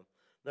well.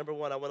 Number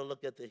one, I want to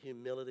look at the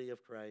humility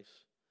of Christ.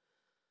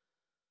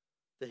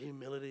 The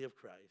humility of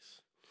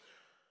Christ.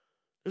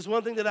 There's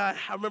one thing that I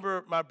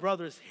remember my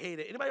brothers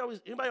hated. Anybody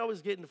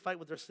always get in a fight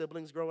with their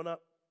siblings growing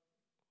up?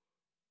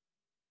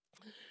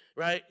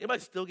 Right?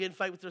 Anybody still get in a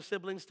fight with their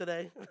siblings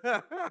today?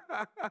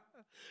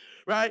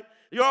 Right?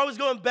 You're always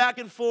going back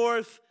and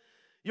forth.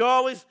 You're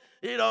always,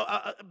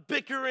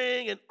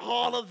 bickering and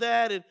all of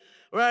that. And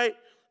right?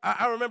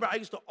 I remember I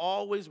used to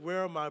always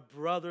wear my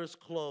brother's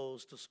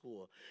clothes to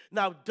school.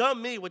 Now, dumb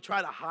me would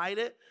try to hide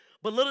it,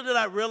 but little did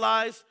I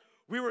realize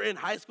we were in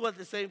high school at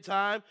the same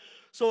time.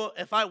 So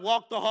if I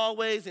walk the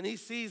hallways and he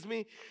sees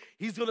me,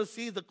 he's going to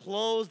see the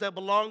clothes that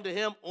belong to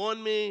him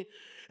on me.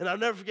 And I'll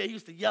never forget, he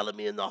used to yell at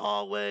me in the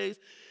hallways.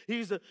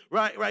 And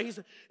I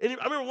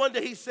remember one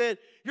day he said,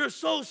 "You're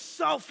so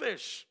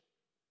selfish.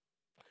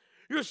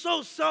 You're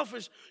so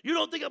selfish. You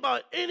don't think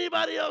about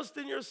anybody else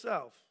than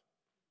yourself."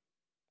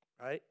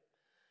 Right?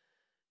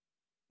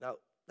 Now,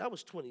 that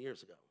was 20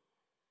 years ago.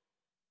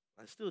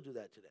 I still do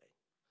that today.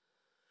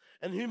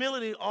 And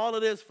humility, all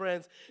it is,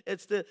 friends,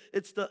 it's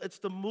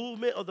the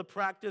movement or the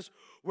practice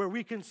where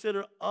we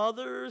consider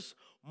others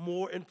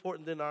more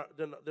important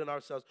than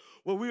ourselves,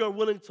 where we are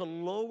willing to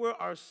lower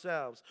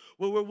ourselves,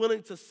 where we're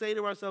willing to say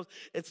to ourselves,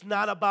 it's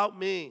not about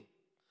me.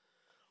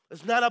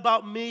 It's not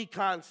about me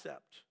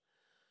concept,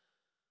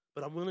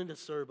 but I'm willing to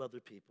serve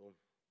other people.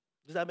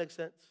 Does that make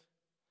sense?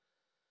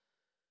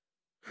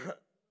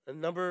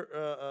 And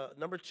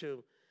number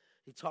two,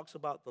 he talks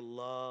about the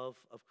love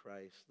of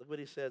Christ. Look what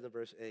he says in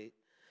verse 8.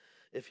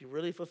 If you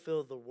really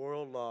fulfill the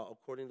world law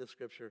according to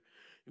Scripture,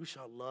 you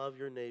shall love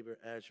your neighbor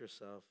as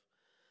yourself.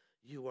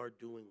 You are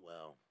doing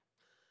well.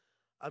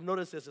 I've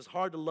noticed this. It's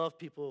hard to love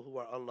people who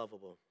are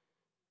unlovable.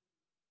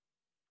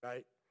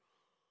 Right?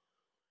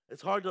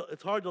 It's hard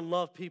to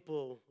love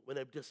people when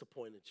they've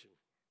disappointed you.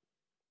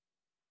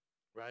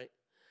 Right?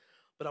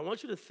 But I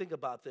want you to think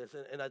about this,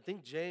 and I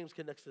think James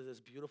connects to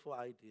this beautiful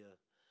idea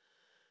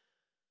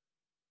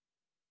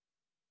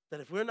that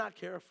if we're not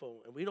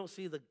careful and we don't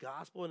see the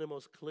gospel in the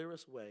most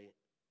clearest way,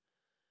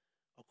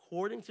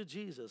 according to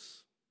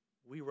Jesus,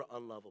 we were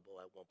unlovable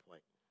at one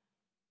point.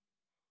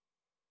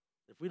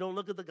 If we don't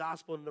look at the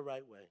gospel in the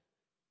right way,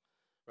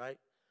 right?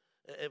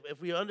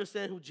 If we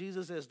understand who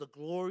Jesus is, the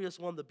glorious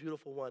one, the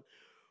beautiful one,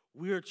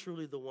 we are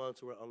truly the ones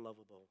who are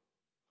unlovable.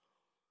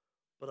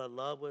 But I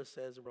love what it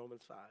says in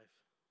Romans 5,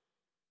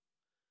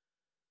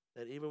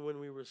 that even when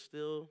we were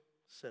still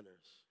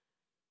sinners,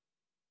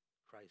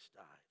 Christ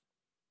died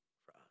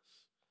for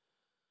us,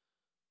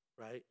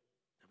 right?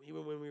 And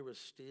even when we were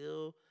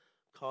still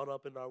caught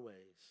up in our ways,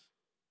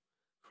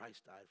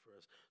 Christ died for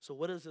us. So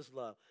what is this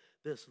love?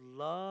 This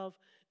love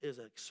is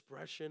an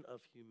expression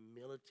of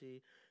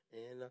humility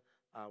in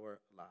our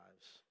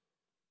lives.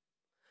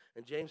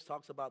 And James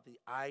talks about the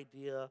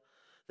idea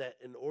that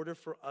in order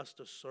for us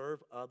to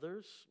serve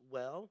others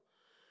well,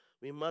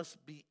 we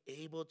must be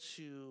able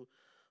to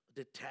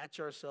detach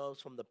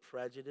ourselves from the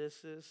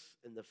prejudices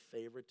and the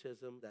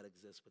favoritism that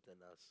exists within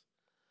us.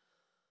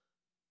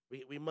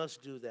 We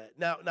must do that.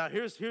 Now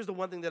here's the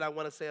one thing that I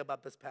want to say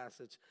about this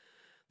passage,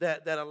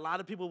 that a lot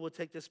of people will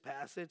take this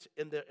passage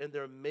and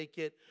they'll make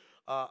it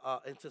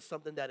into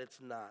something that it's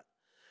not.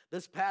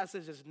 This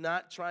passage is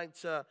not trying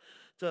to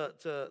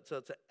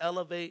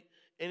elevate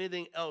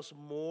anything else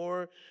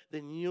more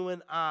than you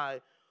and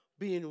I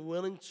being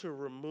willing to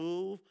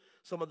remove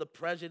some of the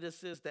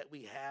prejudices that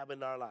we have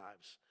in our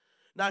lives.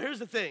 Now, here's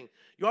the thing.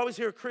 You always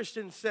hear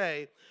Christians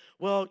say,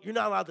 well, you're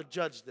not allowed to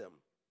judge them,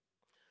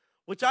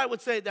 which I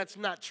would say that's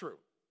not true.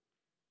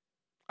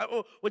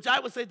 Which I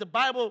would say the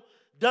Bible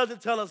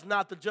doesn't tell us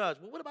not to judge.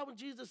 But what about when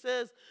Jesus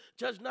says,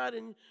 judge not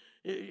and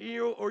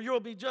you'll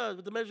be judged,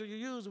 but the measure you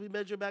use will be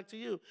measured back to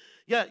you.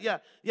 Yeah.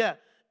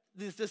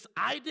 This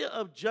idea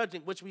of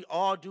judging, which we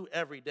all do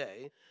every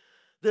day,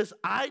 this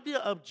idea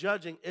of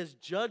judging is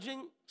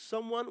judging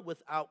someone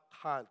without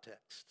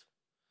context,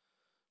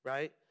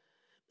 right?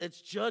 It's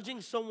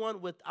judging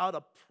someone without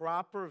a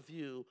proper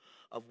view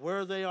of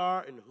where they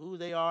are and who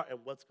they are and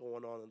what's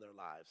going on in their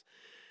lives,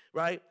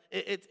 right?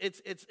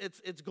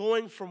 It's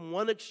going from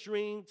one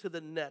extreme to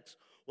the next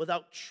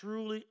without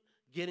truly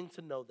getting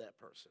to know that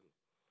person,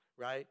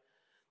 right?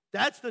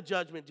 That's the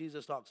judgment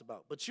Jesus talks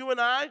about. But you and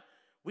I,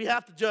 we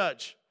have to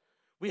judge.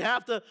 We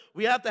have to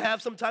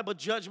have some type of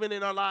judgment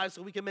in our lives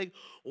so we can make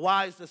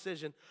wise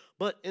decisions.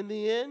 But in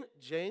the end,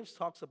 James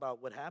talks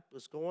about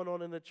what's going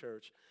on in the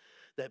church,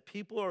 that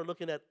people are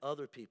looking at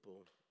other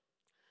people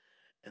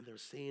and they're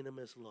seeing them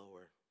as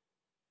lower,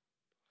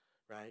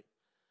 right?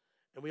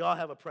 And we all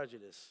have a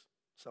prejudice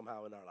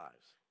somehow in our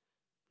lives.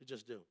 We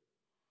just do,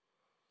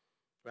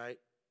 right?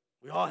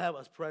 We all have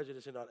a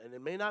prejudice in our, and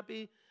it may not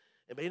be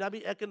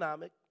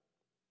economic,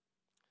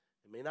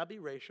 it may not be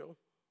racial,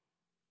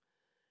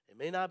 it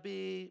may not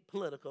be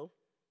political,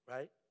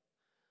 right?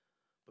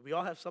 But we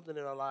all have something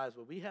in our lives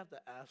where we have to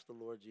ask the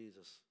Lord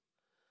Jesus,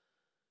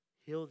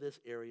 heal this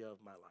area of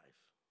my life.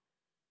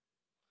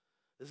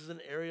 This is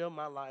an area of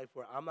my life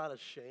where I'm not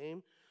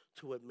ashamed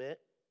to admit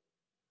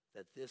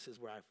that this is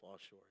where I fall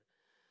short.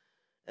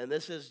 And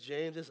this is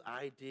James's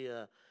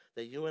idea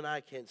that you and I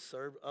can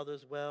serve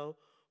others well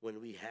when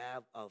we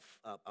have a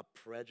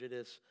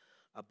prejudice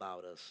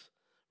about us,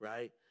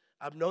 right?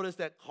 I've noticed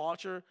that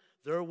culture,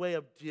 their way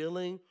of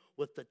dealing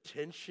with the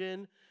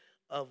tension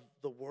of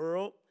the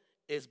world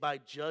is by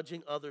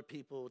judging other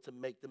people to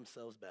make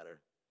themselves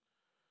better.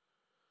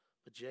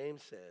 But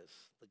James says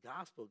the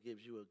gospel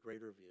gives you a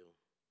greater view.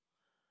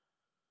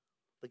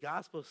 The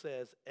gospel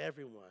says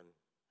everyone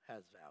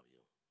has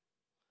value.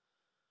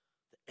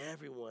 That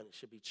everyone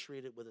should be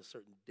treated with a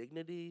certain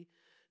dignity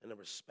and a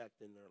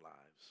respect in their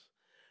lives.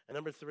 And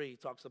number 3, he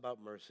talks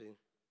about mercy.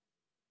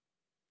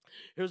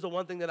 Here's the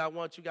one thing that I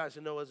want you guys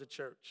to know as a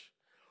church.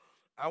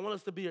 I want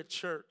us to be a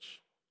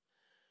church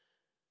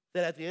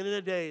that at the end of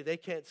the day, they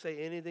can't say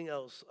anything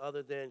else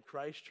other than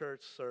Christ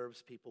Church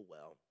serves people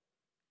well.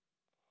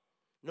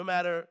 No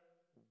matter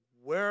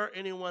where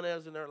anyone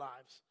is in their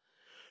lives,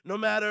 no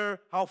matter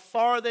how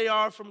far they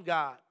are from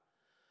God,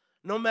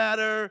 no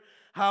matter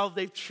how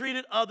they've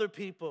treated other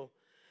people,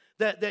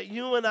 that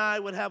you and I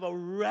would have a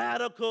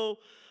radical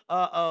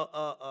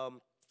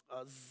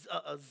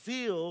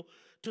zeal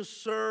to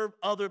serve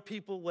other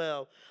people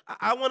well.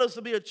 I want us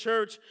to be a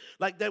church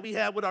like that we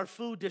have with our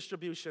food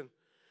distribution.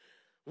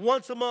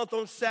 Once a month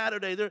on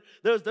Saturday,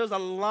 there's a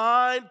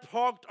line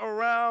parked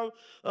around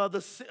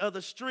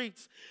the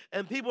streets,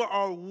 and people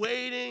are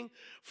waiting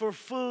for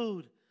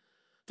food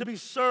to be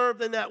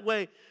served in that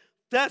way.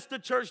 That's the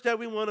church that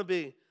we want to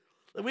be.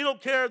 And we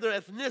don't care their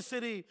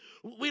ethnicity.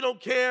 We don't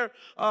care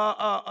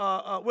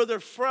where they're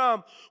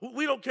from.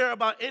 We don't care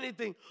about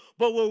anything.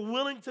 But we're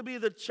willing to be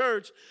the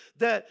church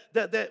that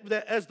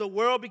as the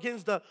world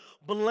begins to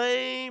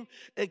blame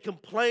and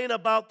complain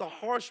about the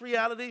harsh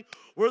reality,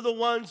 we're the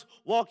ones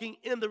walking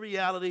in the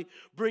reality,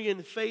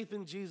 bringing faith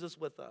in Jesus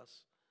with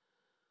us.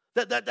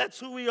 That's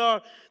who we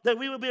are. That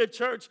we will be a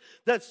church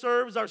that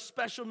serves our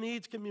special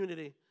needs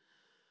community.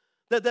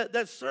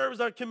 That serves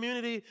our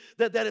community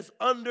that is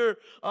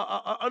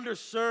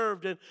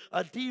underserved and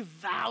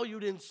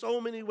devalued in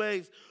so many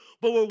ways.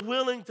 But we're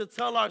willing to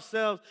tell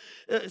ourselves,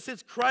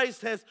 since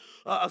Christ has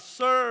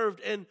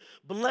served and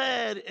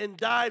bled and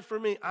died for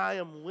me, I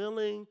am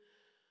willing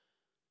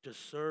to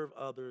serve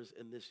others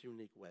in this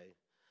unique way.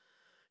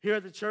 Here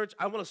at the church,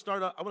 I want to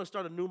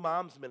start a new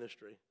moms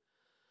ministry,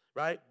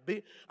 right?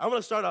 I want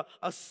to start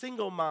a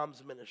single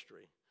moms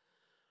ministry.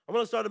 I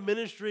want to start a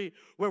ministry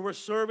where we're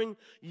serving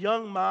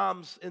young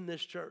moms in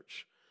this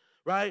church,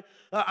 right?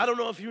 I don't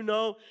know if you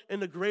know, in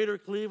the greater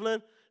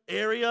Cleveland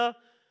area,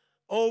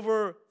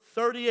 over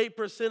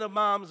 38% of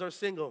moms are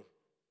single.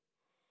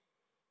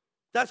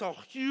 That's a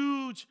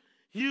huge,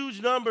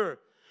 huge number.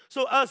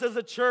 So us as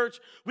a church,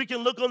 we can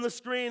look on the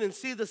screen and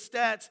see the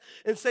stats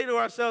and say to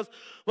ourselves,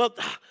 well,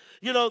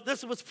 you know, this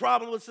is what's the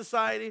problem with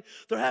society.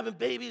 They're having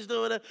babies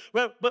doing it.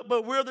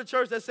 But we're the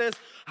church that says,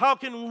 how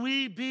can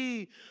we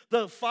be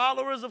the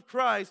followers of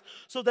Christ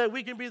so that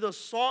we can be the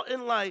salt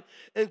and light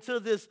into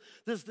this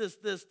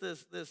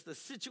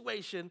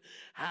situation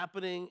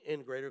happening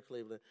in Greater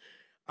Cleveland?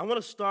 I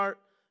want to start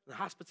a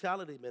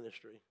hospitality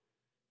ministry.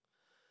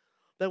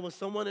 That when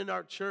someone in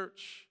our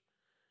church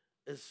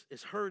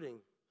is hurting,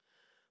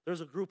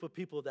 there's a group of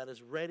people that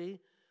is ready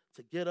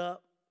to get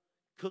up,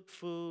 cook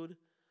food,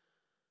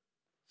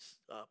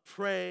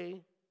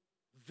 pray,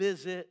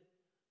 visit,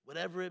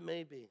 whatever it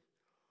may be.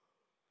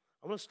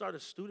 I want to start a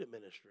student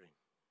ministry.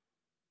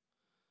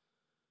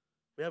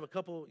 We have a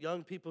couple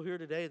young people here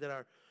today that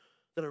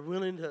are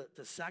willing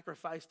to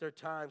sacrifice their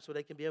time so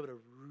they can be able to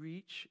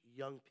reach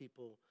young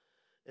people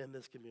in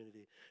this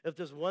community. If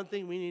there's one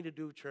thing we need to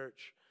do,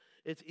 church,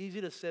 it's easy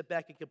to sit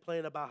back and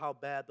complain about how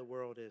bad the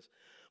world is.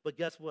 But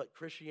guess what?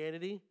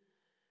 Christianity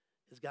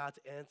is God's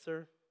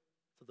answer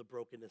to the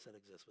brokenness that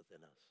exists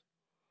within us.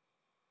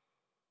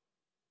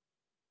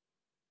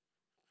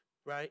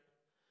 Right?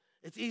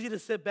 It's easy to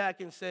sit back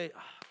and say,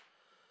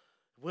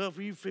 well,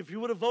 if you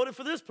would have voted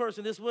for this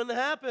person, this wouldn't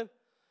have happened.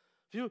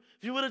 If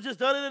you would have just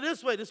done it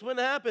this way, this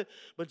wouldn't have happened.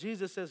 But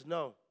Jesus says,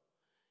 no.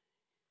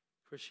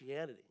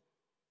 Christianity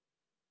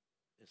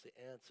is the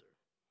answer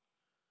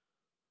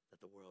that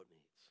the world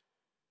needs.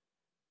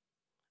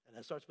 And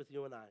that starts with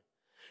you and I.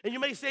 And you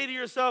may say to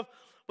yourself,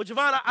 well,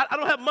 JoVon, I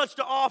don't have much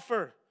to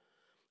offer.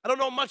 I don't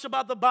know much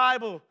about the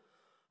Bible.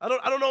 I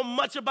don't know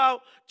much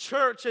about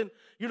church, and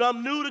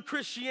I'm new to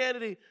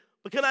Christianity.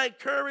 But can I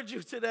encourage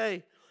you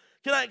today?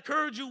 Can I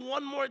encourage you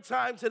one more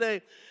time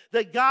today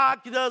that God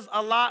does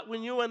a lot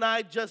when you and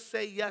I just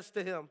say yes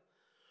to Him?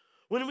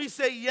 When we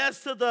say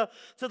yes to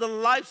the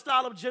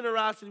lifestyle of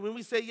generosity, when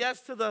we say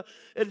yes to the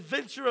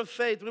adventure of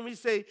faith, when we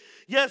say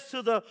yes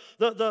to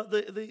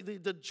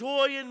the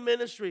joy in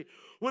ministry,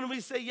 when we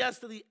say yes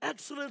to the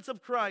excellence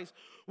of Christ,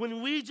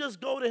 when we just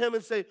go to Him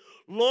and say,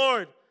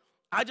 Lord,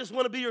 I just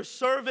want to be your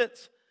servant.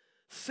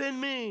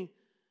 Send me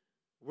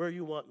where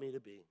you want me to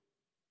be.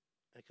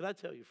 And can I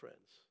tell you, friends,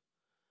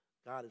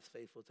 God is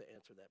faithful to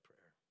answer that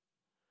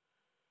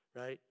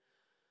prayer. Right?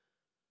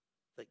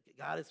 Like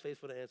God is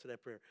faithful to answer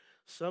that prayer.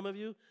 Some of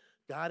you,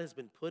 God has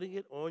been putting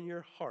it on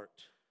your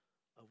heart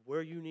of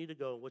where you need to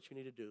go and what you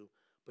need to do,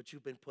 but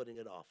you've been putting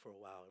it off for a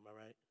while. Am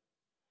I right?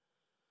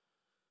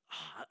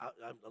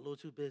 I'm a little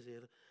too busy.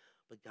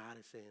 But God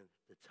is saying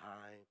the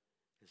time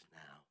is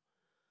now.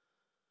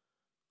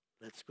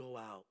 Let's go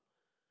out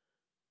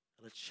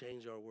and let's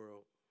change our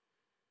world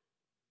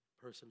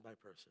person by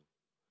person,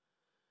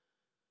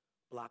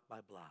 block by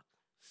block,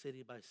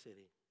 city by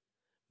city,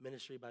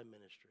 ministry by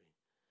ministry.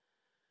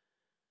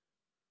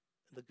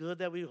 And the good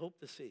that we hope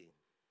to see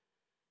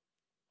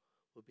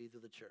will be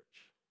through the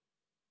church.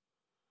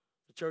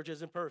 The church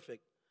isn't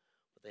perfect,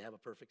 but they have a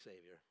perfect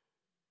Savior.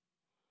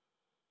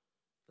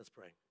 Let's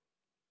pray.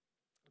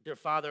 Dear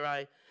Father,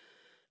 I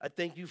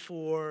thank you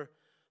for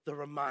the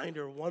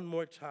reminder one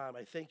more time.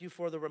 I thank you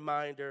for the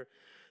reminder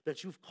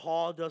that you've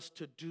called us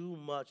to do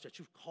much, that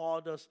you've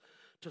called us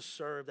to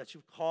serve, that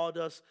you've called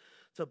us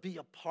to be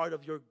a part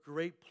of your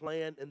great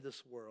plan in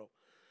this world.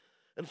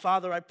 And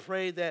Father, I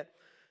pray that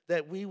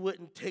we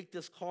wouldn't take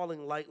this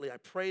calling lightly. I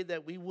pray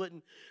that we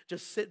wouldn't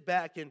just sit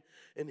back and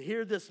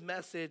hear this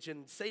message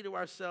and say to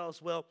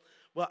ourselves, well,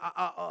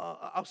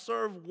 I'll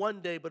serve one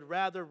day, but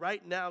rather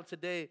right now,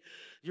 today,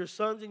 your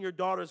sons and your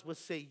daughters would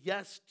say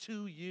yes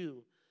to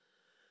you.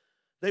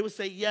 They would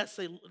say yes.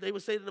 They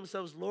would say to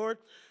themselves, Lord,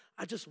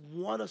 I just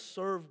want to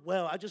serve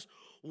well. I just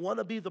want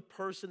to be the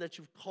person that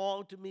you've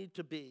called me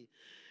to be.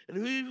 And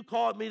who you've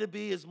called me to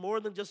be is more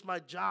than just my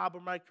job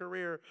or my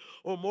career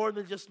or more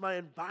than just my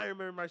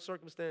environment or my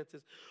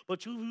circumstances.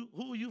 But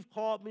who you've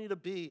called me to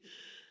be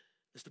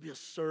is to be a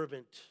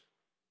servant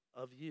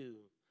of you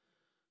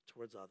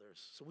towards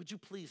others. So would you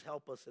please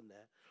help us in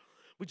that?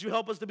 Would you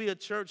help us to be a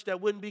church that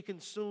wouldn't be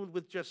consumed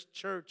with just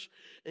church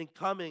and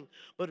coming,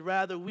 but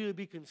rather we would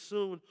be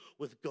consumed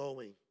with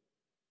going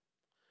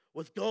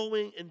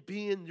and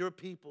being your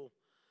people,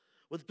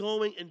 with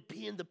going and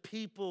being the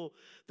people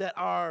that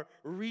are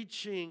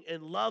reaching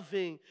and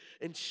loving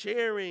and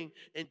sharing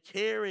and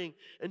caring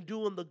and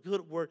doing the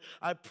good work.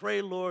 I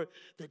pray, Lord,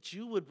 that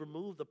you would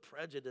remove the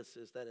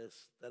prejudices that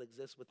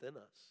exist within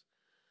us.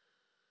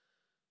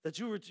 That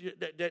you would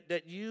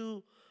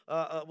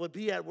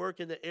be at work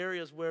in the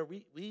areas where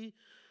we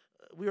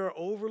are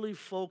overly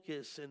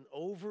focused and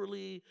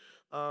overly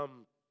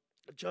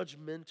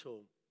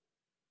judgmental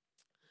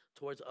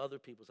towards other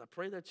people. I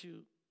pray that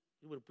you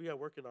would be at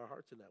work in our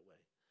hearts in that way.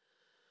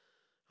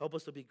 Help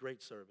us to be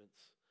great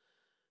servants.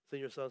 It's in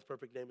your son's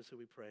perfect name is who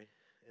we pray.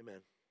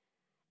 Amen.